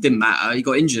Fulham. Didn't matter. He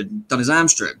got injured and done his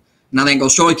hamstring. Now they ain't got a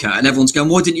striker, and everyone's going,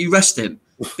 why didn't you rest him?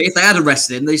 But if they had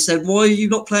arrested him, they said, why are you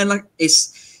not playing like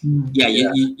it's?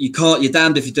 You can't. You're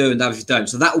damned if you do and damned if you don't.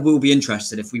 So that will be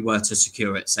interesting if we were to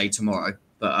secure it, say tomorrow.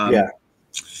 But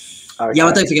I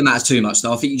don't think it matters too much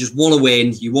though. I think you just want to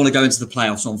win. You want to go into the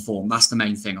playoffs on form. That's the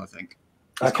main thing, I think.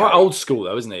 He's quite old school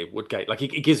though, isn't he, Woodgate? Like he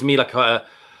gives me like a.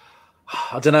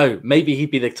 I don't know. Maybe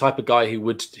he'd be the type of guy who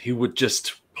would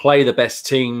just play the best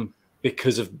team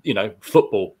because of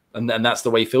football, and that's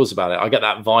the way he feels about it. I get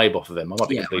that vibe off of him. I might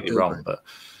be completely wrong, but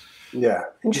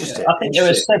interesting. I think there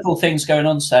are several things going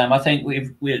on, Sam. I think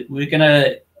we're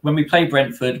gonna, when we play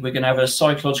Brentford, we're gonna have a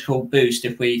psychological boost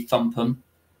if we thump them.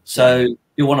 So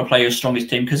you want to play your strongest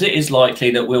team, because it is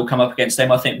likely that we'll come up against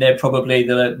them. I think they're probably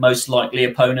the most likely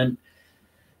opponent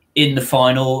in the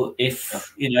final.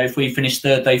 If we finish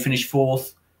 3rd, they finish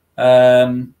 4th.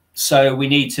 So we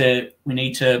need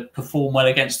to perform well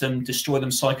against them, destroy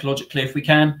them psychologically if we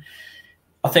can.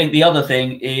 I think the other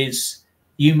thing is,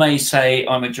 you may say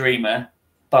I'm a dreamer,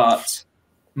 but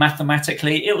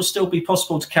mathematically it will still be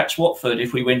possible to catch Watford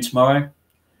if we win tomorrow.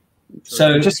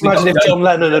 So just imagine if John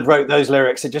Lennon had wrote those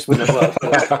lyrics, it just wouldn't have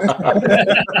worked.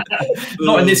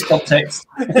 Not in this context.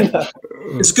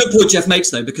 It's a good point Jeff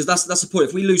makes though, because that's the point.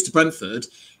 If we lose to Brentford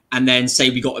and then say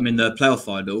we got them in the playoff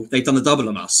final, they've done the double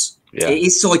on us. It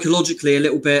is psychologically a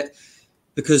little bit,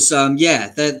 because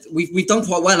we've done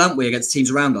quite well, haven't we, against teams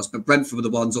around us? But Brentford were the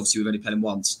ones, obviously we've only played them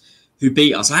once, who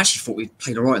beat us. I actually thought we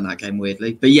played all right in that game,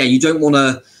 weirdly. But you don't want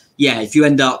to. If you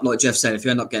end up, like Jeff said, if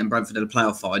you end up getting Brentford in a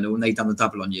playoff final and they've done the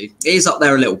double on you, it is up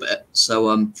there a little bit.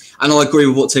 So, and I agree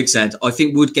with what Tig said. I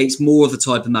think Woodgate's more of the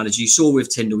type of manager. You saw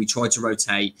with Tyndall, he tried to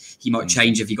rotate. He might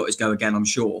change if he got his go again, I'm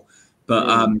sure.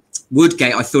 But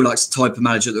Woodgate, I feel like it's the type of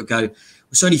manager that will go,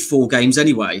 it's only 4 games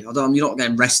anyway. You're not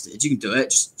getting rested. You can do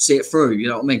it. Just see it through. You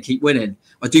know what I mean? Keep winning.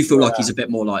 I do feel like he's a bit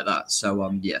more like that. So,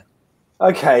 yeah.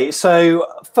 Okay. So,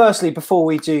 firstly, before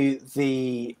we do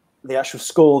the actual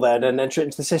score then and enter it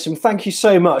into the system, thank you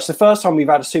so much. The first time we've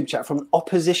had a super chat from an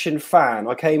opposition fan.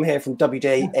 I came here from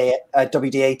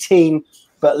WDA team,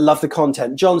 but love the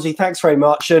content. Johnsy, thanks very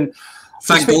much. And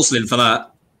thank Gosling for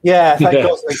that. Yeah, thank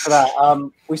Gosling for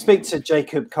that. We speak to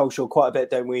Jacob Coleshaw quite a bit,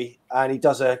 don't we? And he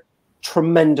does a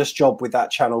tremendous job with that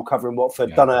channel covering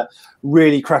Watford. Done a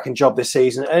really cracking job this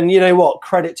season. And you know what?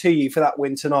 Credit to you for that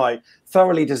win tonight.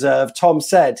 Thoroughly deserved. Tom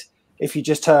said, if you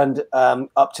just turned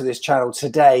up to this channel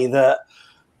today, that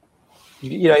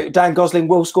Dan Gosling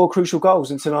will score crucial goals,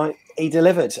 and tonight he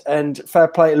delivered. And fair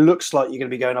play. It looks like you're going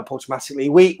to be going up automatically.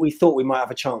 We thought we might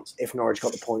have a chance if Norwich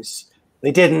got the points.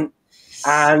 They didn't.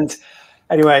 And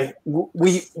anyway,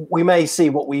 we may see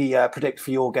what we predict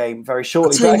for your game very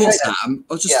shortly. I'll tell you what, Sam,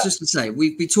 I was just going to say,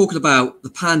 we've been talking about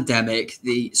the pandemic,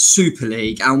 the Super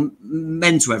League, how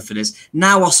mental everything is.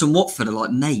 Now us and Watford are like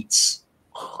mates.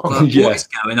 Like, what is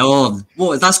going on?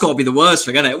 That's got to be the worst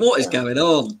thing, isn't it? What is going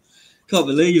on? Can't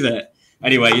believe it.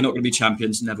 Anyway, you're not going to be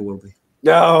champions. Never will be.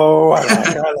 No,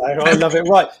 I love it.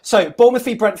 Right. So, Bournemouth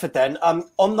v Brentford then.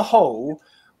 On the whole,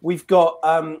 we've got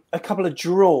a couple of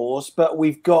draws, but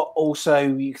we've got also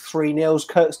 3-0s.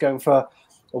 Kirk's going for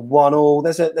a 1-1.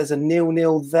 There's a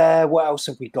 0-0 there. What else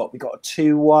have we got? We've got a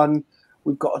 2-1.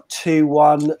 We've got a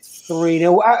 2-1,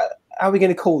 3-0. How are we going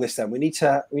to call this then? We need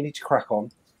to crack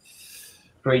on.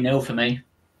 3-0 for me.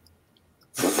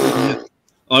 I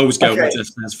always go with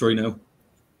just as 3-0.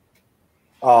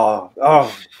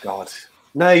 Oh, God.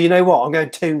 No, you know what? I'm going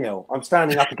 2-0. I'm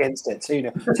standing up against it.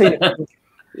 2-0. 2-0.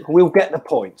 We'll get the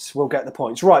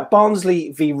points. Right,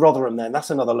 Barnsley v Rotherham then.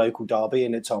 That's another local derby,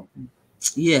 isn't it, Tom?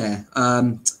 Yeah.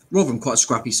 Rotherham, quite a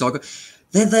scrappy side.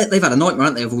 They've had a nightmare,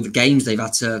 haven't they, of all the games they've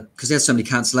had to, because they had so many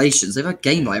cancellations. They've had a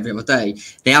game like every other day.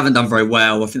 They haven't done very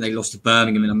well. I think they lost to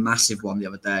Birmingham in a massive one the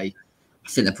other day. I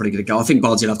think they're pretty good to go. I think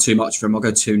Barnsley will have too much for them. I'll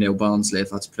go 2-0 Barnsley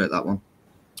if I had to predict that one.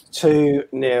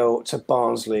 2-0 to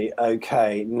Barnsley.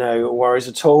 Okay, no worries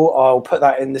at all. I'll put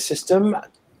that in the system.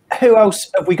 Who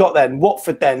else have we got then?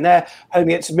 Watford then. They're home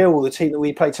against Millwall, the team that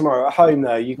we play tomorrow at home,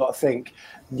 though. You've got to think,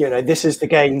 this is the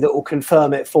game that will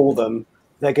confirm it for them.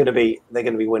 They're going to be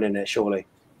winning it, surely.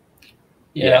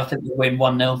 Yeah, I think they'll win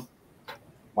 1-0.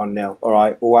 1-0. All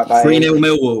right, we'll whack that 3-0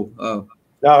 Millwall. Oh.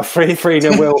 No,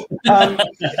 3-0 Will.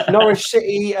 Norwich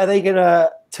City, are they going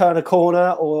to turn a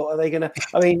corner, or are they going to?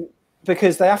 I mean,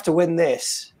 because they have to win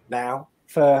this now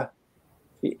for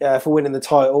winning the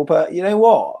title. But you know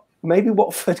what? Maybe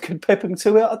Watford could pip them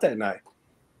to it. I don't know.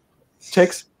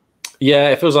 Chicks? Yeah,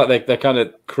 it feels like they're kind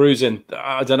of cruising.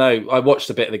 I don't know. I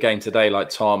watched a bit of the game today, like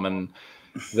Tom, and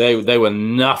they were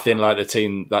nothing like the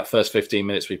team that first 15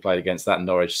 minutes we played against that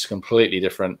Norwich. It's completely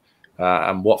different.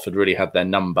 And Watford really had their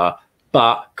number.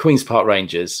 But Queen's Park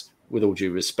Rangers, with all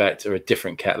due respect, are a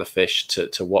different kettle of fish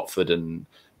to Watford and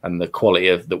the quality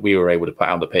of that we were able to put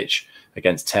out on the pitch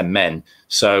against 10 men.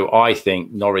 So I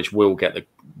think Norwich will get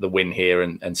the win here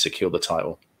and secure the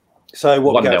title. So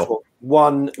what we go for?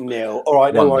 1-0. All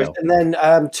right, no worries. And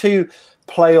then 2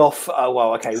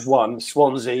 playoff. One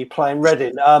Swansea playing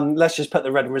Reading. Let's just put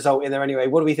the Reading result in there anyway.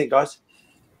 What do we think, guys?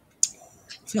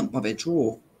 I think it might be a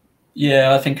draw.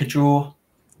 Yeah, I think a draw.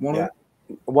 1-0.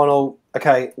 1-0.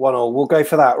 Okay, 1-0. We'll go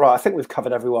for that. Right, I think we've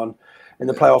covered everyone in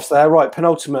the playoffs there. Right,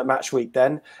 penultimate match week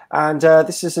then. And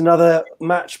this is another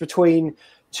match between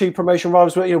 2 promotion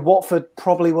rivals. Watford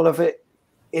probably will have it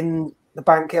in the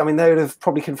bank. I mean, they would have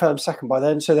probably confirmed second by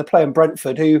then. So they're playing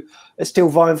Brentford, who are still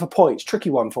vying for points. Tricky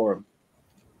one for them.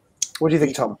 What do you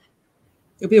think, Tom?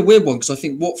 It'll be a weird one because I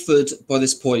think Watford, by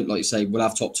this point, like you say, will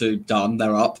have top 2 done.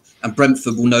 They're up. And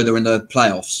Brentford will know they're in the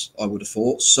playoffs, I would have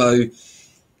thought. So...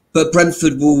 But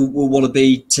Brentford will want to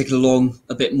be ticking along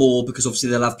a bit more because obviously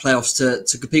they'll have playoffs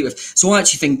to compete with. So I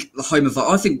actually think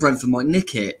I think Brentford might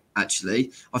nick it.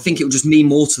 Actually, I think it would just mean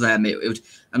more to them.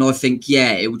 And I think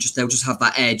they'll just have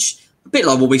that edge, a bit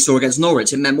like what we saw against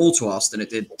Norwich. It meant more to us than it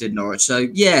did Norwich. So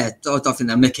I think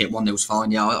they'll nick it. 1-0's fine.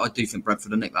 Yeah, I do think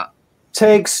Brentford will nick that.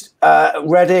 Tiggs,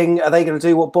 Reading, are they going to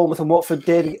do what Bournemouth and Watford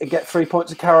did and get 3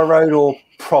 points at Carrow Road, or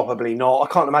probably not? I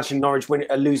can't imagine Norwich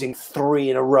losing 3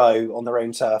 in a row on their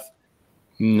own turf.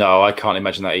 No, I can't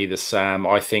imagine that either, Sam.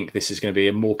 I think this is going to be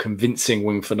a more convincing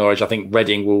win for Norwich. I think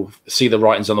Reading will see the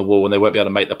writings on the wall and they won't be able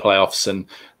to make the playoffs and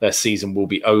their season will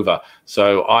be over.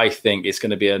 So I think it's going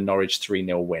to be a Norwich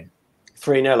 3-0 win.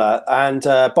 3-0. And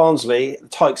Barnsley, the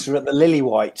Tykes are at the Lily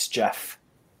Whites, Jeff.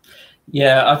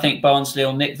 Yeah, I think Barnsley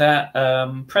will nick that.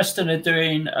 Preston are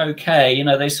doing okay. You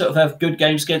know, they sort of have good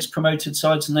games against promoted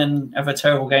sides and then have a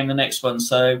terrible game the next one.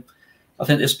 So I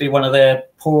think this will be one of their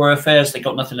poorer affairs. They've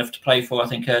got nothing left to play for. I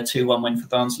think a 2-1 win for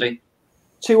Barnsley.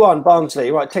 2-1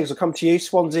 Barnsley. Right, Tiggs, will come to you.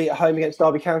 Swansea at home against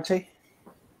Derby County.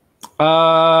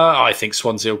 I think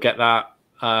Swansea will get that,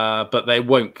 but they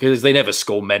won't because they never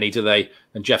score many, do they?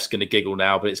 And Jeff's going to giggle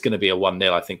now, but it's going to be a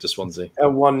 1-0, I think, to Swansea. A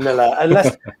 1-0. And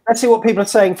let's see what people are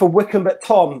saying for Wycombe. But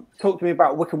Tom, talk to me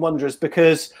about Wycombe Wanderers,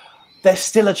 because there's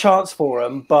still a chance for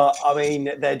them. But I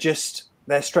mean,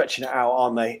 they're stretching it out,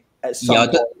 aren't they? At some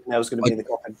point, Nail's going to be in the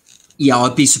coffin. Yeah,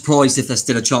 I'd be surprised if there's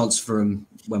still a chance for them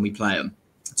when we play them.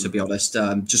 To be honest,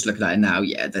 just looking at it now,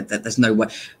 yeah, there's no way.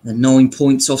 They're 9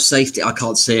 points off safety. I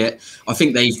can't see it. I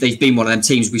think they've been one of them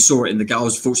teams. We saw it in the game. I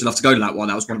was fortunate enough to go to that one.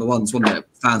 That was one of the ones, wasn't it?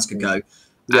 Fans could go,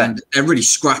 and they're really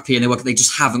scrappy and they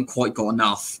just haven't quite got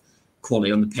enough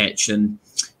quality on the pitch. And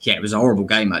yeah, it was a horrible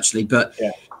game actually. But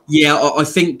yeah, I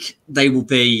think they will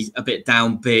be a bit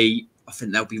downbeat. I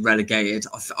think they'll be relegated.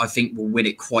 I think we'll win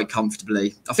it quite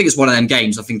comfortably. I think it's one of them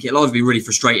games. I think it'll either be really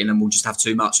frustrating and we'll just have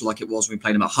too much like it was when we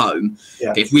played them at home.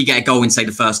 Yeah. But if we get a goal in, say,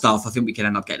 the first half, I think we can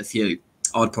end up getting a few.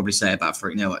 I'd probably say about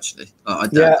 3-0, actually. I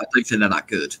don't think they're that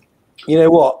good. You know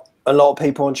what? A lot of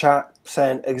people in chat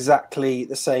saying exactly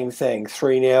the same thing.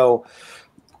 3-0.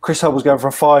 Chris Hubble's going for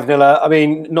a 5-0. I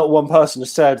mean, not one person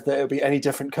has said that it'll be any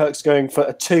different. Kirk's going for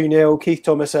a 2-0. Keith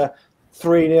Thomas a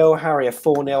 3-0, Harry a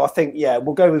 4-0. I think,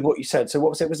 we'll go with what you said. So what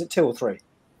was it? Was it 2 or 3?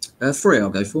 3 I'll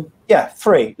go for. Yeah,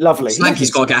 3. Lovely.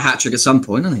 Slanky's got to get a hat-trick at some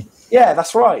point, hasn't he? Yeah,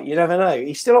 that's right. You never know.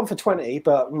 He's still on for 20,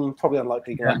 but probably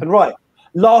unlikely to happen. Right.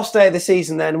 Last day of the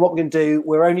season then, what we're going to do,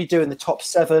 we're only doing the top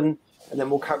 7, and then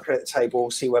we'll calculate the table,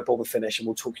 see where Bournemouth finish, and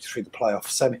we'll talk you through the playoff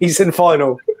semis and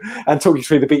final, and talk you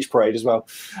through the beach parade as well.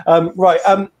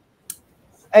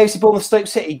 AFC Bournemouth, Stoke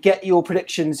City, get your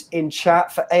predictions in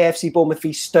chat for AFC Bournemouth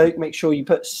v Stoke. Make sure you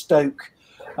put Stoke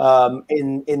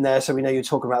in there so we know you're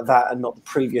talking about that and not the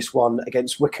previous one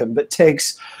against Wycombe. But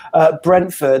Tiggs,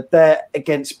 Brentford, they're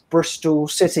against Bristol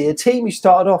City, a team who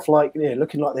started off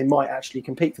looking like they might actually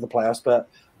compete for the playoffs, but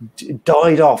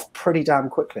died off pretty damn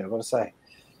quickly, I've got to say.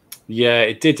 Yeah,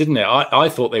 it did, didn't it? I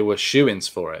thought they were shoo-ins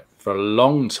for it for a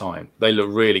long time. They look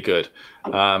really good.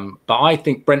 But I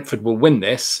think Brentford will win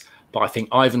this. But I think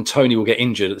Ivan Toney will get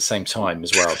injured at the same time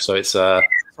as well. So it's So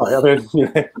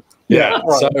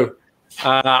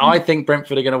I think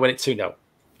Brentford are going to win it 2-0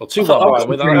 or 2-1. I'll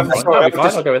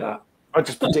go with that. I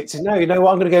just predicted. No, you know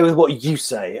what? I'm going to go with what you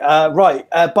say.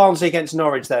 Barnsley against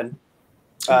Norwich then.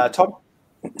 Tom?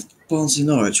 Barnsley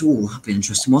Norwich. Oh, that'd be an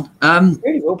interesting one. It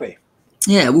really will be.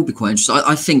 Yeah, it will be quite interesting.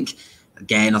 I think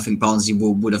Barnsley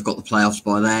would have got the playoffs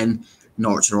by then.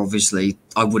 Norwich are obviously,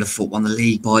 I would have thought, won the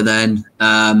league by then.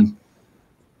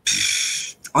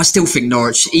 I still think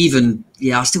Norwich,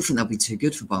 I still think they'll be too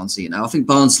good for Barnsley. I think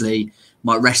Barnsley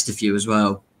might rest a few as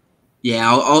well.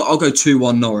 Yeah, I'll go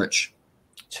 2-1 Norwich.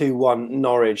 2-1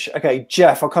 Norwich. Okay,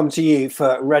 Jeff, I'll come to you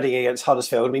for Reading against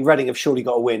Huddersfield. I mean, Reading have surely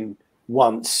got to win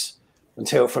once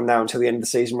until the end of the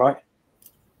season, right?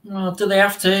 Well, do they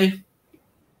have to?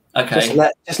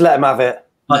 Okay. Just let them have it.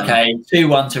 Okay,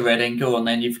 2-1 to Reading. Go on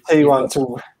then. 2-1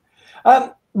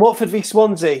 to Watford v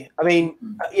Swansea. I mean,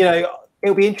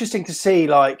 it'll be interesting to see,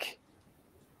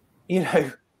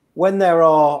 when there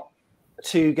are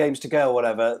 2 games to go or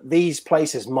whatever, these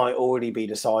places might already be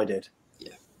decided.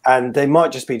 Yeah. And they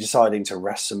might just be deciding to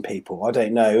rest some people. I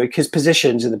don't know, because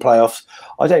positions in the playoffs,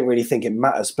 I don't really think it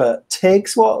matters. But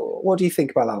Tiggs, what do you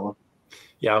think about that one?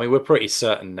 Yeah, I mean, we're pretty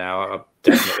certain now,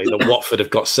 definitely, that Watford have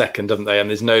got second, haven't they? And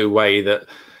there's no way that,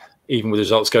 even with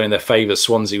results going in their favour,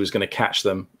 Swansea was going to catch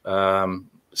them.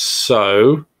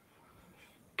 So,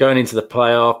 going into the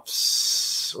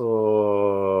playoffs,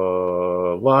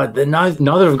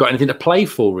 neither have got anything to play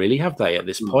for, really, have they, at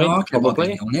this point?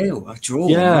 Probably. A draw.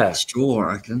 Yeah. A draw,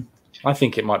 I reckon. I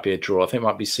think it might be a draw. I think it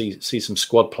might be see some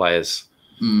squad players.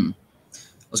 I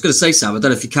was going to say, Sam, I don't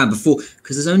know if you can before,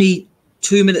 because there's only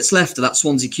 2 minutes left of that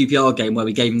Swansea QPR game where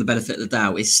we gave them the benefit of the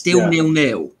doubt. It's still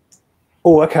 0-0.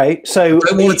 Oh, okay. So I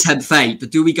don't want to tempt fate,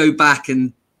 but do we go back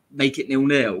and make it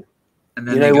 0-0? And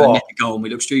then they go and nick a goal and we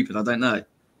look stupid? I don't know.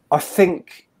 I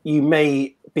think you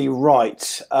may be right.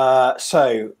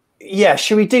 Should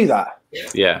we do that?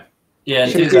 Yeah.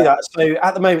 Should we do that? So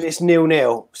at the moment it's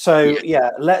 0-0. So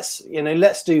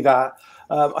let's do that.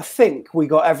 I think we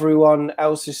got everyone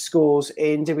else's scores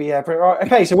in. Did we? Right.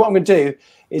 Okay. So what I'm going to do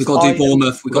is we've got to do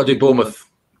Bournemouth. We've got to do Bournemouth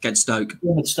against Stoke.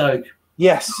 Stoke.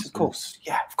 Yes, of course.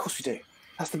 Yeah, of course we do.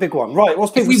 That's the big one, right?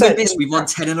 What's people saying? If we win this, we've won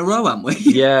 10 in a row, haven't we?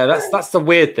 Yeah, that's the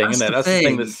weird thing, isn't it? That's the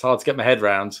thing that's hard to get my head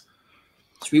around.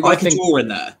 Should we write a draw in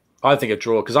there? I think a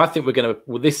draw, because I think we're going to,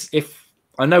 with this, if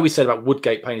I know we said about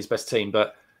Woodgate playing his best team,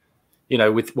 but you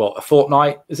know, with what, a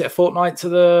fortnight? Is it a fortnight to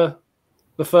the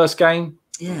first game?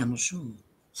 Yeah, I'm not sure.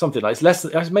 Something like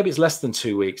maybe it's less than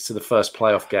 2 weeks to the first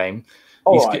playoff game.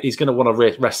 He's going to want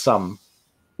to rest some.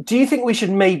 Do you think we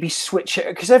should maybe switch it?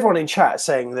 Because everyone in chat is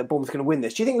saying that Bournemouth are going to win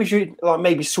this. Do you think we should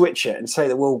maybe switch it and say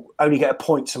that we'll only get a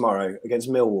point tomorrow against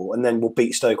Millwall and then we'll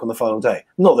beat Stoke on the final day?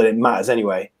 Not that it matters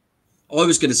anyway. I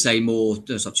was going to say more,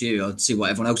 it's up to you, I'll see what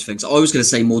everyone else thinks. I was going to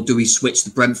say more, do we switch the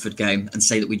Brentford game and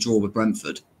say that we draw with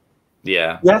Brentford?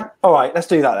 Yeah. Yeah? All right, let's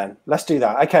do that then. Let's do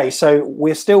that. Okay, so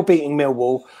we're still beating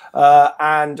Millwall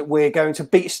and we're going to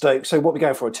beat Stoke. So what are we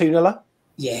going for, a 2-0?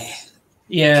 Yeah.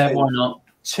 Yeah, why not?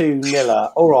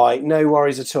 2-0. All right, no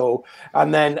worries at all.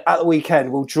 And then at the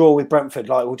weekend, we'll draw with Brentford.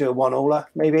 We'll do a 1-all,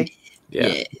 maybe? Yeah.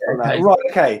 Okay. Right,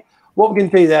 okay. What we're going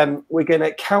to do then, we're going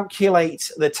to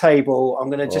calculate the table. I'm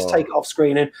going to just take it off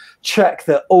screen and check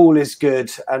that all is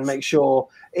good and make sure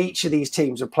each of these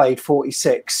teams have played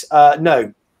 46.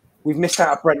 No, we've missed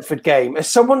out a Brentford game. As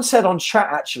someone said on chat,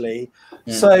 actually.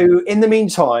 Yeah. So in the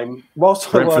meantime,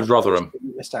 whilst Brentford-Rotherham.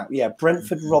 Missed out. Yeah,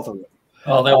 Brentford-Rotherham.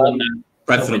 Oh, they'll win that.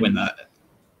 Brentford will win that.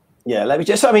 Yeah, let me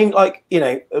just,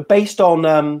 based on,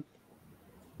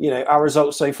 our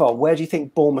results so far, where do you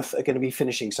think Bournemouth are going to be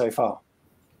finishing so far?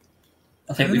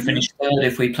 I think we finish third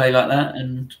if we play like that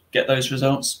and get those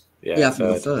results. Yeah, I think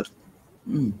we're third.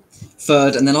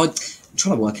 Third, and then I'm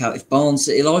trying to work out if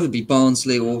it'll either be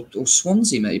Barnsley or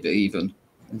Swansea, maybe even.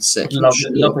 And sixth. Love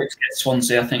it to get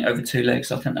Swansea, I think, over 2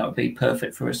 legs. I think that would be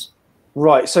perfect for us.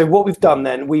 Right, so what we've done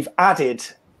then, we've added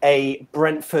a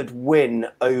Brentford win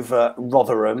over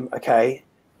Rotherham, okay?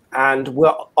 And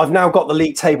I've now got the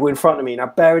league table in front of me.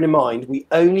 Now, bearing in mind, we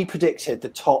only predicted the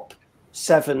top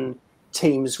 7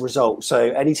 teams' results. So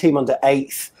any team under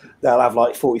 8th, they'll have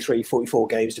 43, 44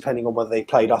 games, depending on whether they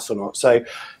played us or not. So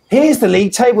here's the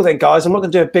league table then, guys. I'm not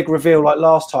going to do a big reveal like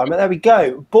last time, but there we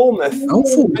go. Bournemouth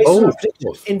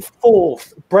in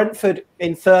 4th, Brentford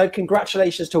in 3rd.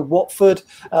 Congratulations to Watford.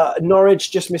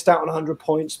 Norwich just missed out on 100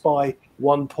 points by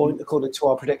 1 point, according to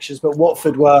our predictions, but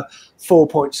Watford were 4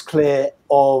 points clear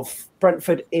of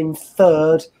Brentford in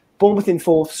 3rd, Bournemouth in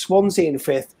 4th, Swansea in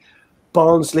 5th,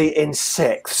 Barnsley in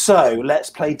 6th. So let's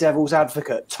play devil's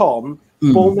advocate. Tom,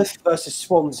 Bournemouth versus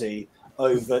Swansea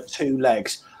over 2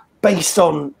 legs. Based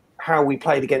on how we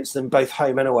played against them both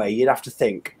home and away, you'd have to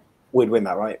think we'd win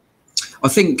that, right? I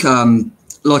think,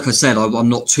 like I said, I'm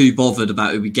not too bothered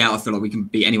about who we get. I feel like we can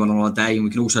beat anyone on our day and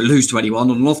we can also lose to anyone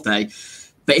on an off day.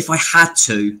 But if I had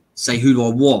to say who do I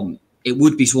want, it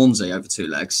would be Swansea over 2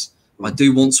 legs. I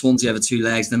do want Swansea over 2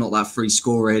 legs. They're not that free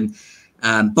scoring.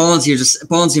 Barnsley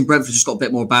and Brentford just got a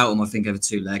bit more about them, I think, over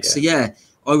 2 legs. Yeah. So yeah,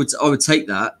 I would take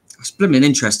that. It's blimmin'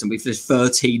 interesting. We finished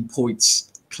 13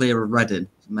 points clear of Reading.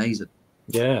 It's amazing.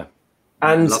 Yeah.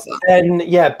 And then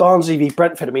Barnsley v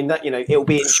Brentford. I mean, that it'll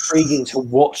be intriguing to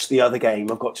watch the other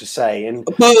game, I've got to say. And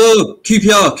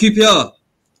QPR.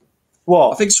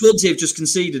 What? I think Swansea have just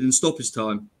conceded in stoppage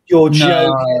time. You're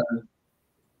joking.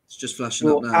 It's just flashing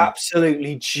up now.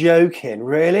 Absolutely joking.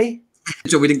 Really?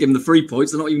 We didn't give them the 3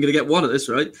 points. They're not even going to get one at this,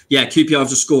 right? Yeah, QPR have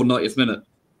just scored 90th minute.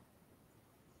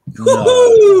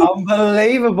 No.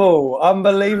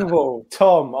 Unbelievable.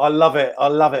 Tom, I love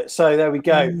it. So there we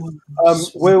go.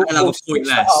 We'll have a point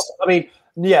less. I mean,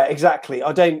 yeah, exactly.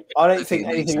 I don't think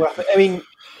anything will happen. I mean,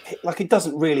 it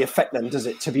doesn't really affect them, does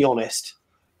it, to be honest?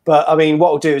 But I mean, what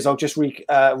I'll do is I'll just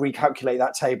recalculate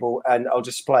that table and I'll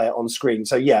display it on screen.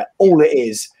 So yeah, all it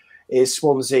is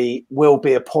Swansea will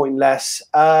be a point less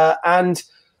and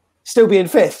still be in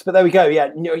 5th. But there we go. Yeah,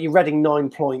 you're Reading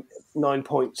 9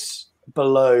 points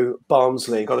below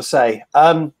Barnsley, got to say.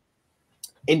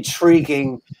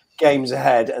 Intriguing games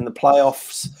ahead and the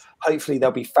playoffs. Hopefully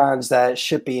there'll be fans there. It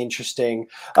should be interesting.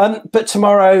 But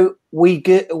tomorrow we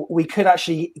could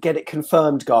actually get it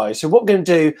confirmed, guys. So what we're going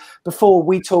to do before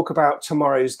we talk about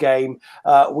tomorrow's game,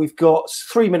 we've got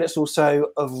 3 minutes or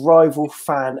so of rival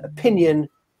fan opinion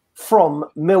from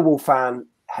Millwall fan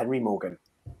Henry Morgan.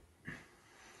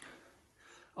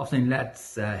 Afternoon,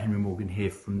 lads. Henry Morgan here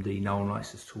from the No One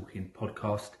Likes Us Talking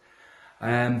podcast.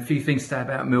 A few things to say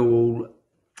about Millwall.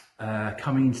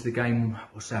 Coming into the game,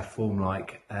 what's our form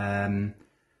like? It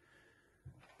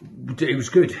was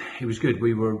good.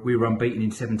 We were unbeaten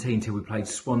in 17 till we played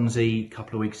Swansea a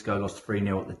couple of weeks ago. Lost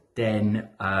 3-0 at the Den.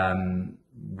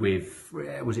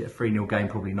 Was it a 3-0 game?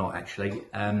 Probably not actually.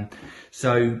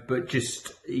 But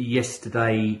just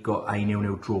yesterday got a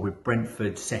 0-0 draw with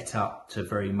Brentford, set up to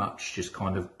very much just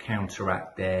kind of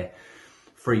counteract their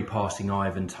free passing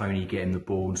Ivan Toney getting the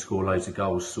ball and score loads of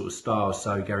goals sort of style.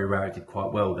 So Gary Rowett did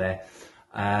quite well there.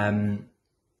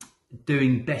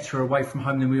 doing better away from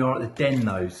home than we are at the Den,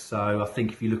 though. So I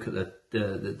think if you look at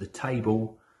the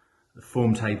table, the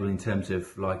form table in terms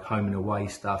of like home and away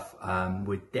stuff,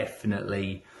 we're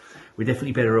definitely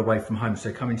better away from home.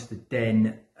 So coming to the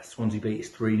Den, Swansea beat us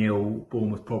 3-0.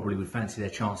 Bournemouth probably would fancy their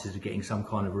chances of getting some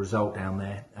kind of result down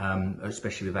there,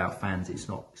 especially without fans. It's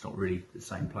not really the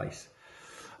same place.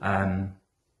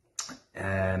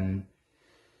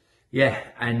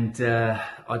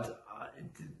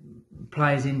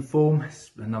 Players in form,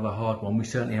 it's another hard one. We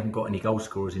certainly haven't got any goal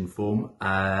scorers in form,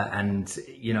 and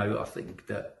you know, I think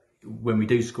that when we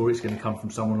do score, it's going to come from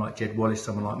someone like Jed Wallace,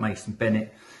 someone like Mason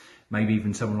Bennett, maybe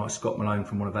even someone like Scott Malone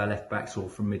from one of our left backs or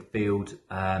from midfield.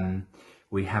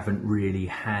 We haven't really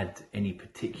had any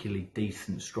particularly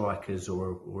decent strikers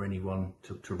or anyone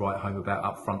to write home about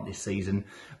up front this season.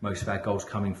 Most of our goals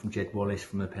coming from Jed Wallace,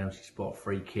 from the penalty spot,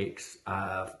 free kicks,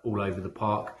 all over the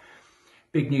park.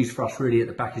 Big news for us really at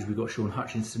the back is we've got Sean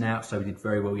Hutchinson out, so we did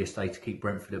very well yesterday to keep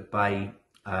Brentford at bay.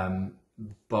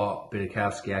 Bart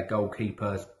Bidakowski, our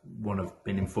goalkeeper,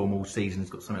 been in form all season, has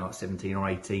got something like 17 or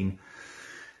 18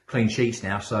 clean sheets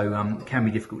now, so it can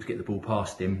be difficult to get the ball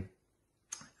past him.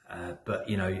 But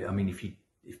you know, I mean,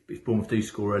 if Bournemouth do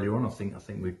score earlier on, I think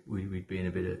we'd be in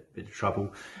a bit of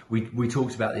trouble. We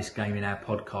talked about this game in our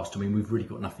podcast. I mean, we've really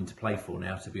got nothing to play for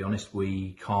now, to be honest.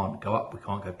 We can't go up, we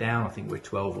can't go down. I think we're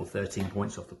 12 or 13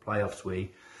 points off the playoffs.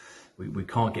 We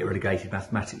can't get relegated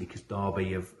mathematically because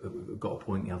Derby have got a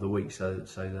point the other week, so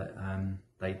that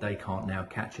they can't now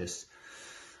catch us.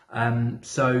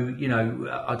 So you know,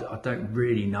 I don't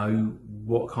really know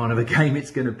what kind of a game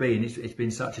it's going to be, and it's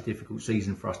been such a difficult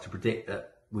season for us to predict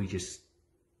that we just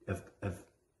have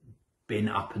been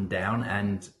up and down,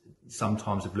 and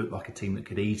sometimes have looked like a team that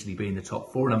could easily be in the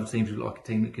top four, and other teams look like a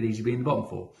team that could easily be in the bottom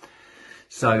four.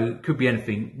 So it could be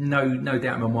anything. No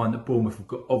doubt in my mind that Bournemouth have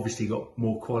obviously got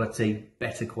more quality,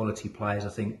 better quality players. I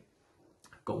think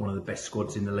got one of the best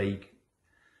squads in the league.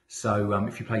 So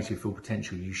if you play to your full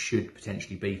potential, you should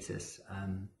potentially beat us.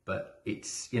 But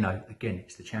it's, you know, again,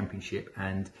 it's the Championship,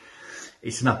 and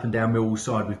it's an up and down Millwall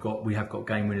side. We have got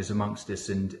game winners amongst us,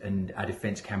 and our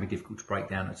defence can be difficult to break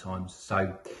down at times.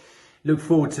 So look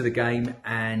forward to the game,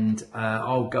 and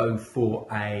I'll go for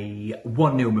a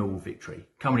 1-0 Millwall victory.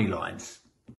 Come on, you Lions.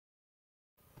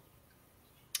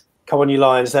 Come on, you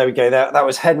Lions. There we go. That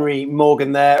was Henry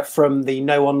Morgan there from the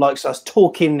No One Likes Us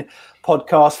Talking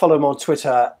podcast. Follow him on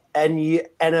Twitter,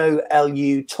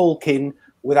 NOLU Talking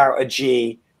without a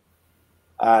G.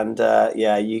 And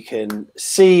yeah, you can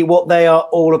see what they are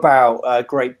all about.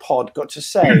 Great pod, got to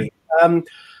say.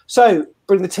 So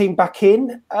bring the team back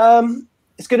in.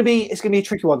 It's going to be a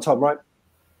tricky one, Tom, right?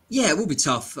 Yeah, it will be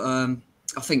tough. I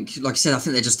think, like I said, I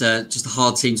think they're just a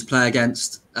hard team to play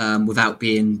against without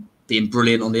being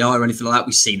brilliant on the eye or anything like that.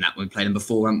 We've seen that when we played them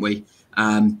before, haven't we?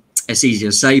 It's easy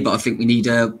to say, but I think we need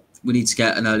to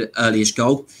get an early-ish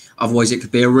goal. Otherwise, it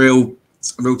could be a real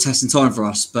test in time for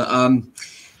us. But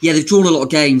yeah, they've drawn a lot of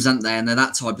games, haven't they? And they're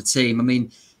that type of team. I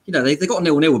mean, you know, they got a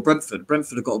 0-0 with Brentford.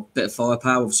 Brentford have got a bit of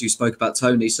firepower. Obviously, you spoke about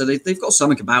Tony, so they've got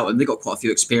something about them. They've got quite a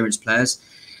few experienced players.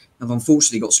 They've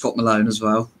unfortunately got Scott Malone as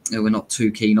well, who we're not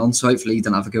too keen on. So hopefully, he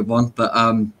doesn't have a good one. But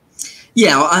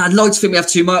yeah, I'd like to think we have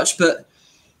too much, but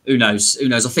who knows? Who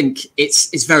knows? I think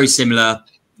it's very similar.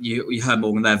 You heard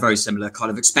Morgan there, very similar,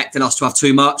 kind of expecting us to have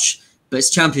too much, but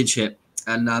it's Championship.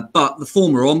 And but the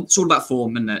form we're on, it's all about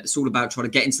form, isn't it? It's all about trying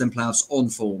to get into them playoffs on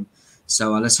form.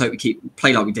 So let's hope we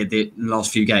play like we did in the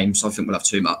last few games. I think we'll have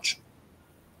too much.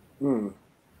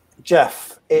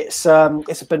 Jeff, it's a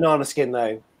banana skin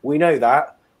though. We know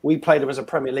that. We played them as a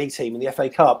Premier League team in the FA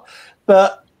Cup,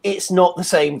 but it's not the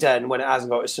same Den when it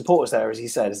hasn't got its supporters there, as he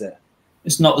said, is it?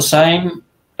 It's not the same.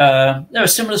 They're a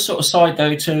similar sort of side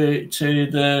though to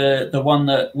the one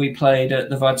that we played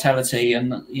at the Vitality,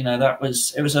 and you know it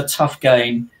was a tough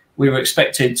game. We were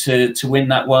expected to win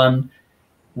that one.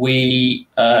 We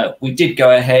did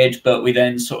go ahead, but we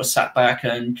then sort of sat back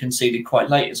and conceded quite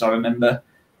late, as I remember.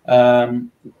 And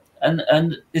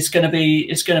it's going to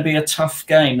be a tough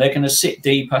game. They're going to sit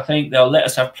deep. I think they'll let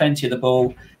us have plenty of the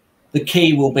ball. The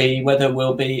key will be whether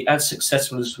we'll be as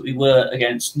successful as we were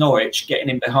against Norwich, getting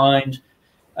in behind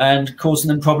and causing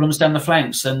them problems down the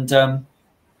flanks. And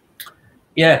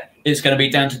yeah, it's going to be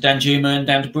down to Danjuma and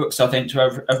down to Brooks, I think, to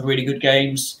have really good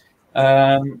games.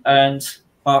 And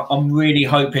I'm really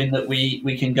hoping that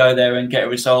we can go there and get a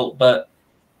result. But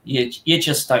you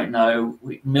just don't know.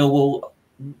 Millwall,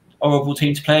 horrible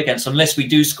team to play against. Unless we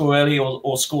do score early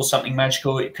or score something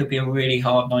magical, it could be a really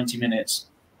hard 90 minutes.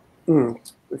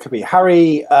 It could be.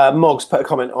 Harry Moggs put a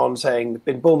comment on saying,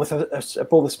 been a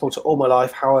Bournemouth supporter all my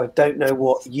life, however, don't know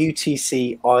what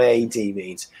UTC IAD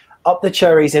means. Up the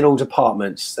cherries in all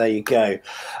departments. There you go.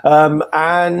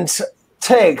 And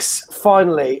Tiggs,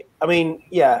 finally, I mean,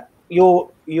 yeah,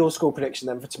 your score prediction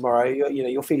then for tomorrow.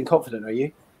 You're feeling confident, are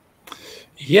you?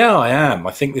 Yeah, I am.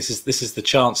 I think this is the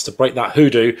chance to break that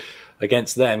hoodoo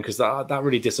against them, because that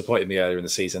really disappointed me earlier in the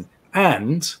season.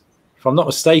 And if I'm not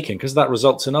mistaken, because of that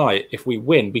result tonight, if we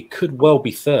win, we could well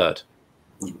be third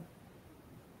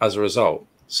as a result.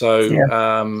 So,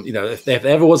 if there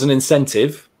ever was an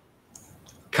incentive,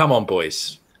 come on,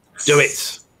 boys, do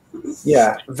it.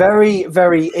 Yeah, very,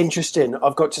 very interesting,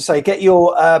 I've got to say. Get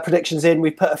your predictions in. We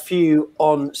put a few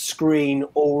on screen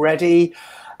already.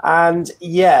 And,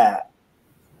 yeah,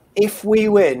 if we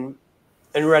win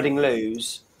and Reading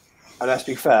lose, and let's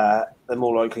be fair, they're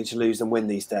more likely to lose than win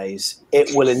these days, it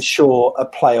will ensure a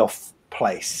playoff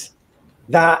place.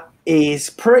 That is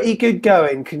pretty good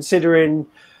going, considering,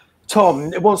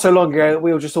 Tom, it wasn't so long ago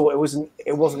we all just thought it wasn't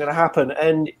going to happen,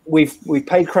 and we've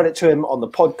paid credit to him on the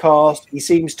podcast. He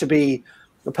seems to be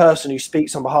the person who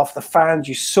speaks on behalf of the fans.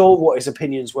 You saw what his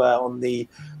opinions were on the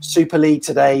Super League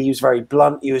today. He was very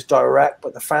blunt, he was direct,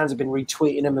 but the fans have been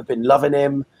retweeting him, have been loving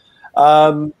him.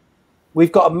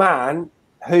 We've got a man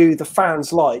who the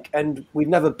fans like, and we've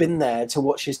never been there to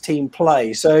watch his team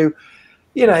play. So,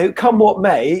 come what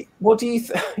may, what do you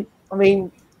I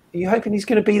mean, are you hoping he's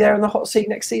going to be there in the hot seat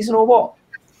next season, or what?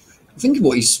 I think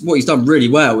what he's done really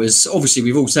well is, obviously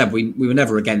we've all said we were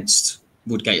never against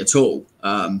Woodgate at all.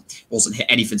 Wasn't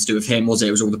anything to do with him, was it?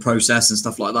 It was all the process and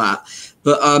stuff like that.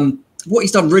 But what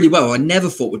he's done really well, I never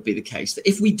thought would be the case, that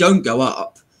if we don't go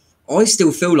up, I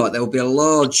still feel like there will be a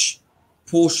large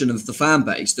portion of the fan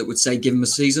base that would say give him a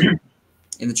season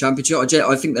in the Championship.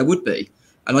 I think there would be.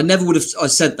 And I never would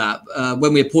have said that.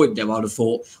 When we appointed him, I'd have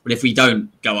thought, well, if we don't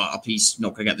go up, he's not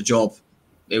going to get the job.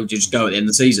 He'll just go at the end of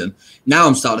the season. Now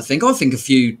I'm starting to think,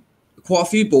 quite a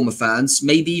few Bournemouth fans,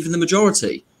 maybe even the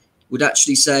majority, would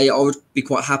actually say I would be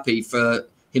quite happy for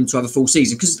him to have a full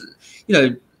season. Because,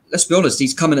 let's be honest,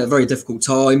 he's coming at a very difficult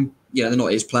time. They're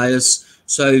not his players.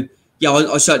 So, yeah,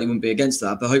 I certainly wouldn't be against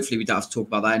that, but hopefully we don't have to talk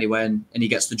about that anyway, and he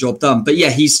gets the job done. But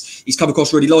yeah, he's come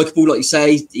across really likeable, like you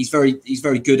say. He's very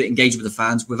good at engaging with the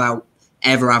fans without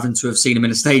ever having to have seen him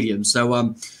in a stadium.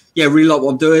 So yeah, really like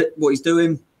what he's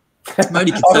doing. I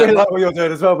really like what you're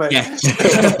doing as well, mate. Yeah.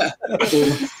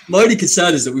 My only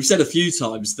concern is that we've said a few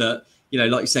times that,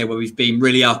 like you say, where we've been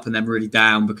really up and then really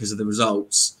down because of the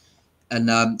results.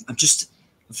 And I'm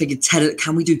thinking,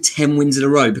 can we do 10 wins in a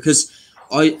row? Because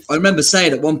I remember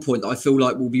saying at one point that I feel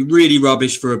like we'll be really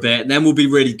rubbish for a bit, and then we'll be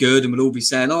really good, and we'll all be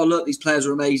saying, oh, look, these players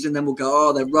are amazing. Then we'll go,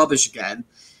 oh, they're rubbish again.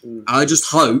 And I just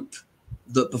hope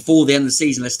that before the end of the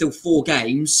season, there's still 4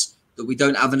 games that we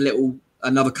don't have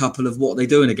another couple of what they're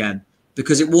doing again.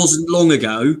 Because it wasn't long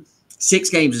ago. 6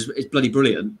 games is bloody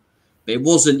brilliant. But it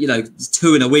wasn't,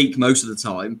 2 in a week most of the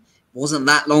time. It wasn't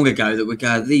that long ago that we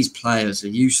go, these players are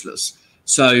useless.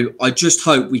 So I just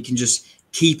hope we can just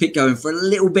keep it going for a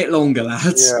little bit longer,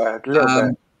 lads. Yeah, a little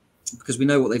bit. Because we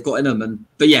know what they've got in them.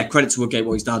 But yeah, credit to Woodgate,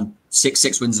 what he's done.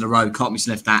 6 wins in a row. Can't be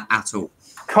sniffed at all.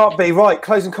 Can't be. Right,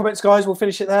 closing comments, guys. We'll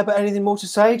finish it there. But anything more to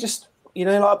say? Just, light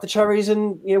up the cherries,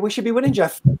 and we should be winning,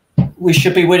 Jeff. We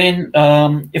should be winning.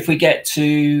 If we get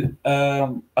to,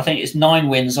 I think it's 9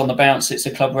 wins on the bounce. It's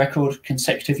a club record,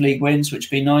 consecutive league wins, which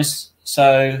would be nice.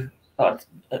 So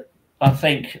I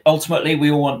think ultimately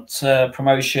we all want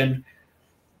promotion.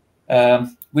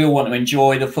 We all want to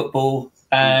enjoy the football,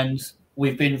 and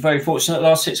we've been very fortunate the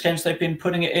last 6 games they've been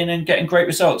putting it in and getting great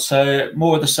results. So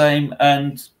more of the same,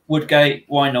 and Woodgate,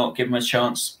 why not give them a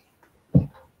chance?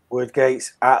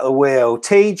 Woodgate's at the wheel.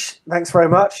 Tej, thanks very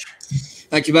much.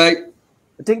 Thank you, mate.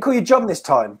 I didn't call you John this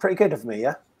time. Pretty good of me,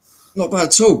 yeah? Not bad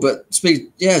at all, but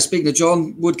speaking of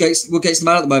John, Woodgate's the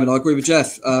man at the moment. I agree with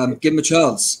Jeff. Give him a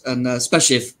chance, and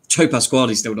especially if Joe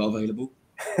Pasquale's still not available.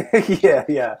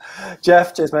 yeah.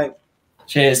 Jeff, cheers, mate.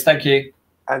 Cheers, thank you.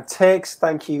 And Tiggs,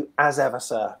 thank you as ever,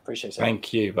 sir. Appreciate it.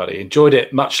 Thank you, buddy. Enjoyed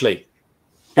it muchly.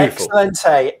 Beautiful.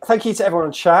 Excellent. Thank you to everyone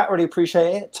on chat. Really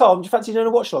appreciate it. Tom, do you fancy doing a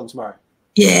watch along tomorrow?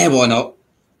 Yeah, why not?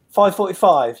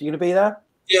 5:45. You going to be there?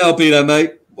 Yeah, I'll be there,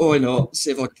 mate. Why not?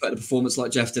 See if I can put a performance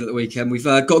like Jeff did at the weekend. We've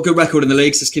got a good record in the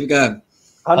league, so let's keep it going.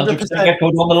 100%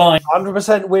 record on the line.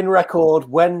 100% win record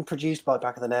when produced by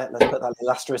Back of the Net. Let's put that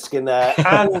little asterisk in there.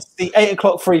 And the 8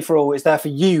 o'clock free-for-all is there for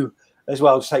you as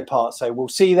well to take part. So we'll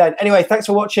see you then. Anyway, thanks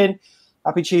for watching.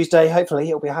 Happy Tuesday. Hopefully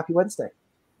it'll be a happy Wednesday.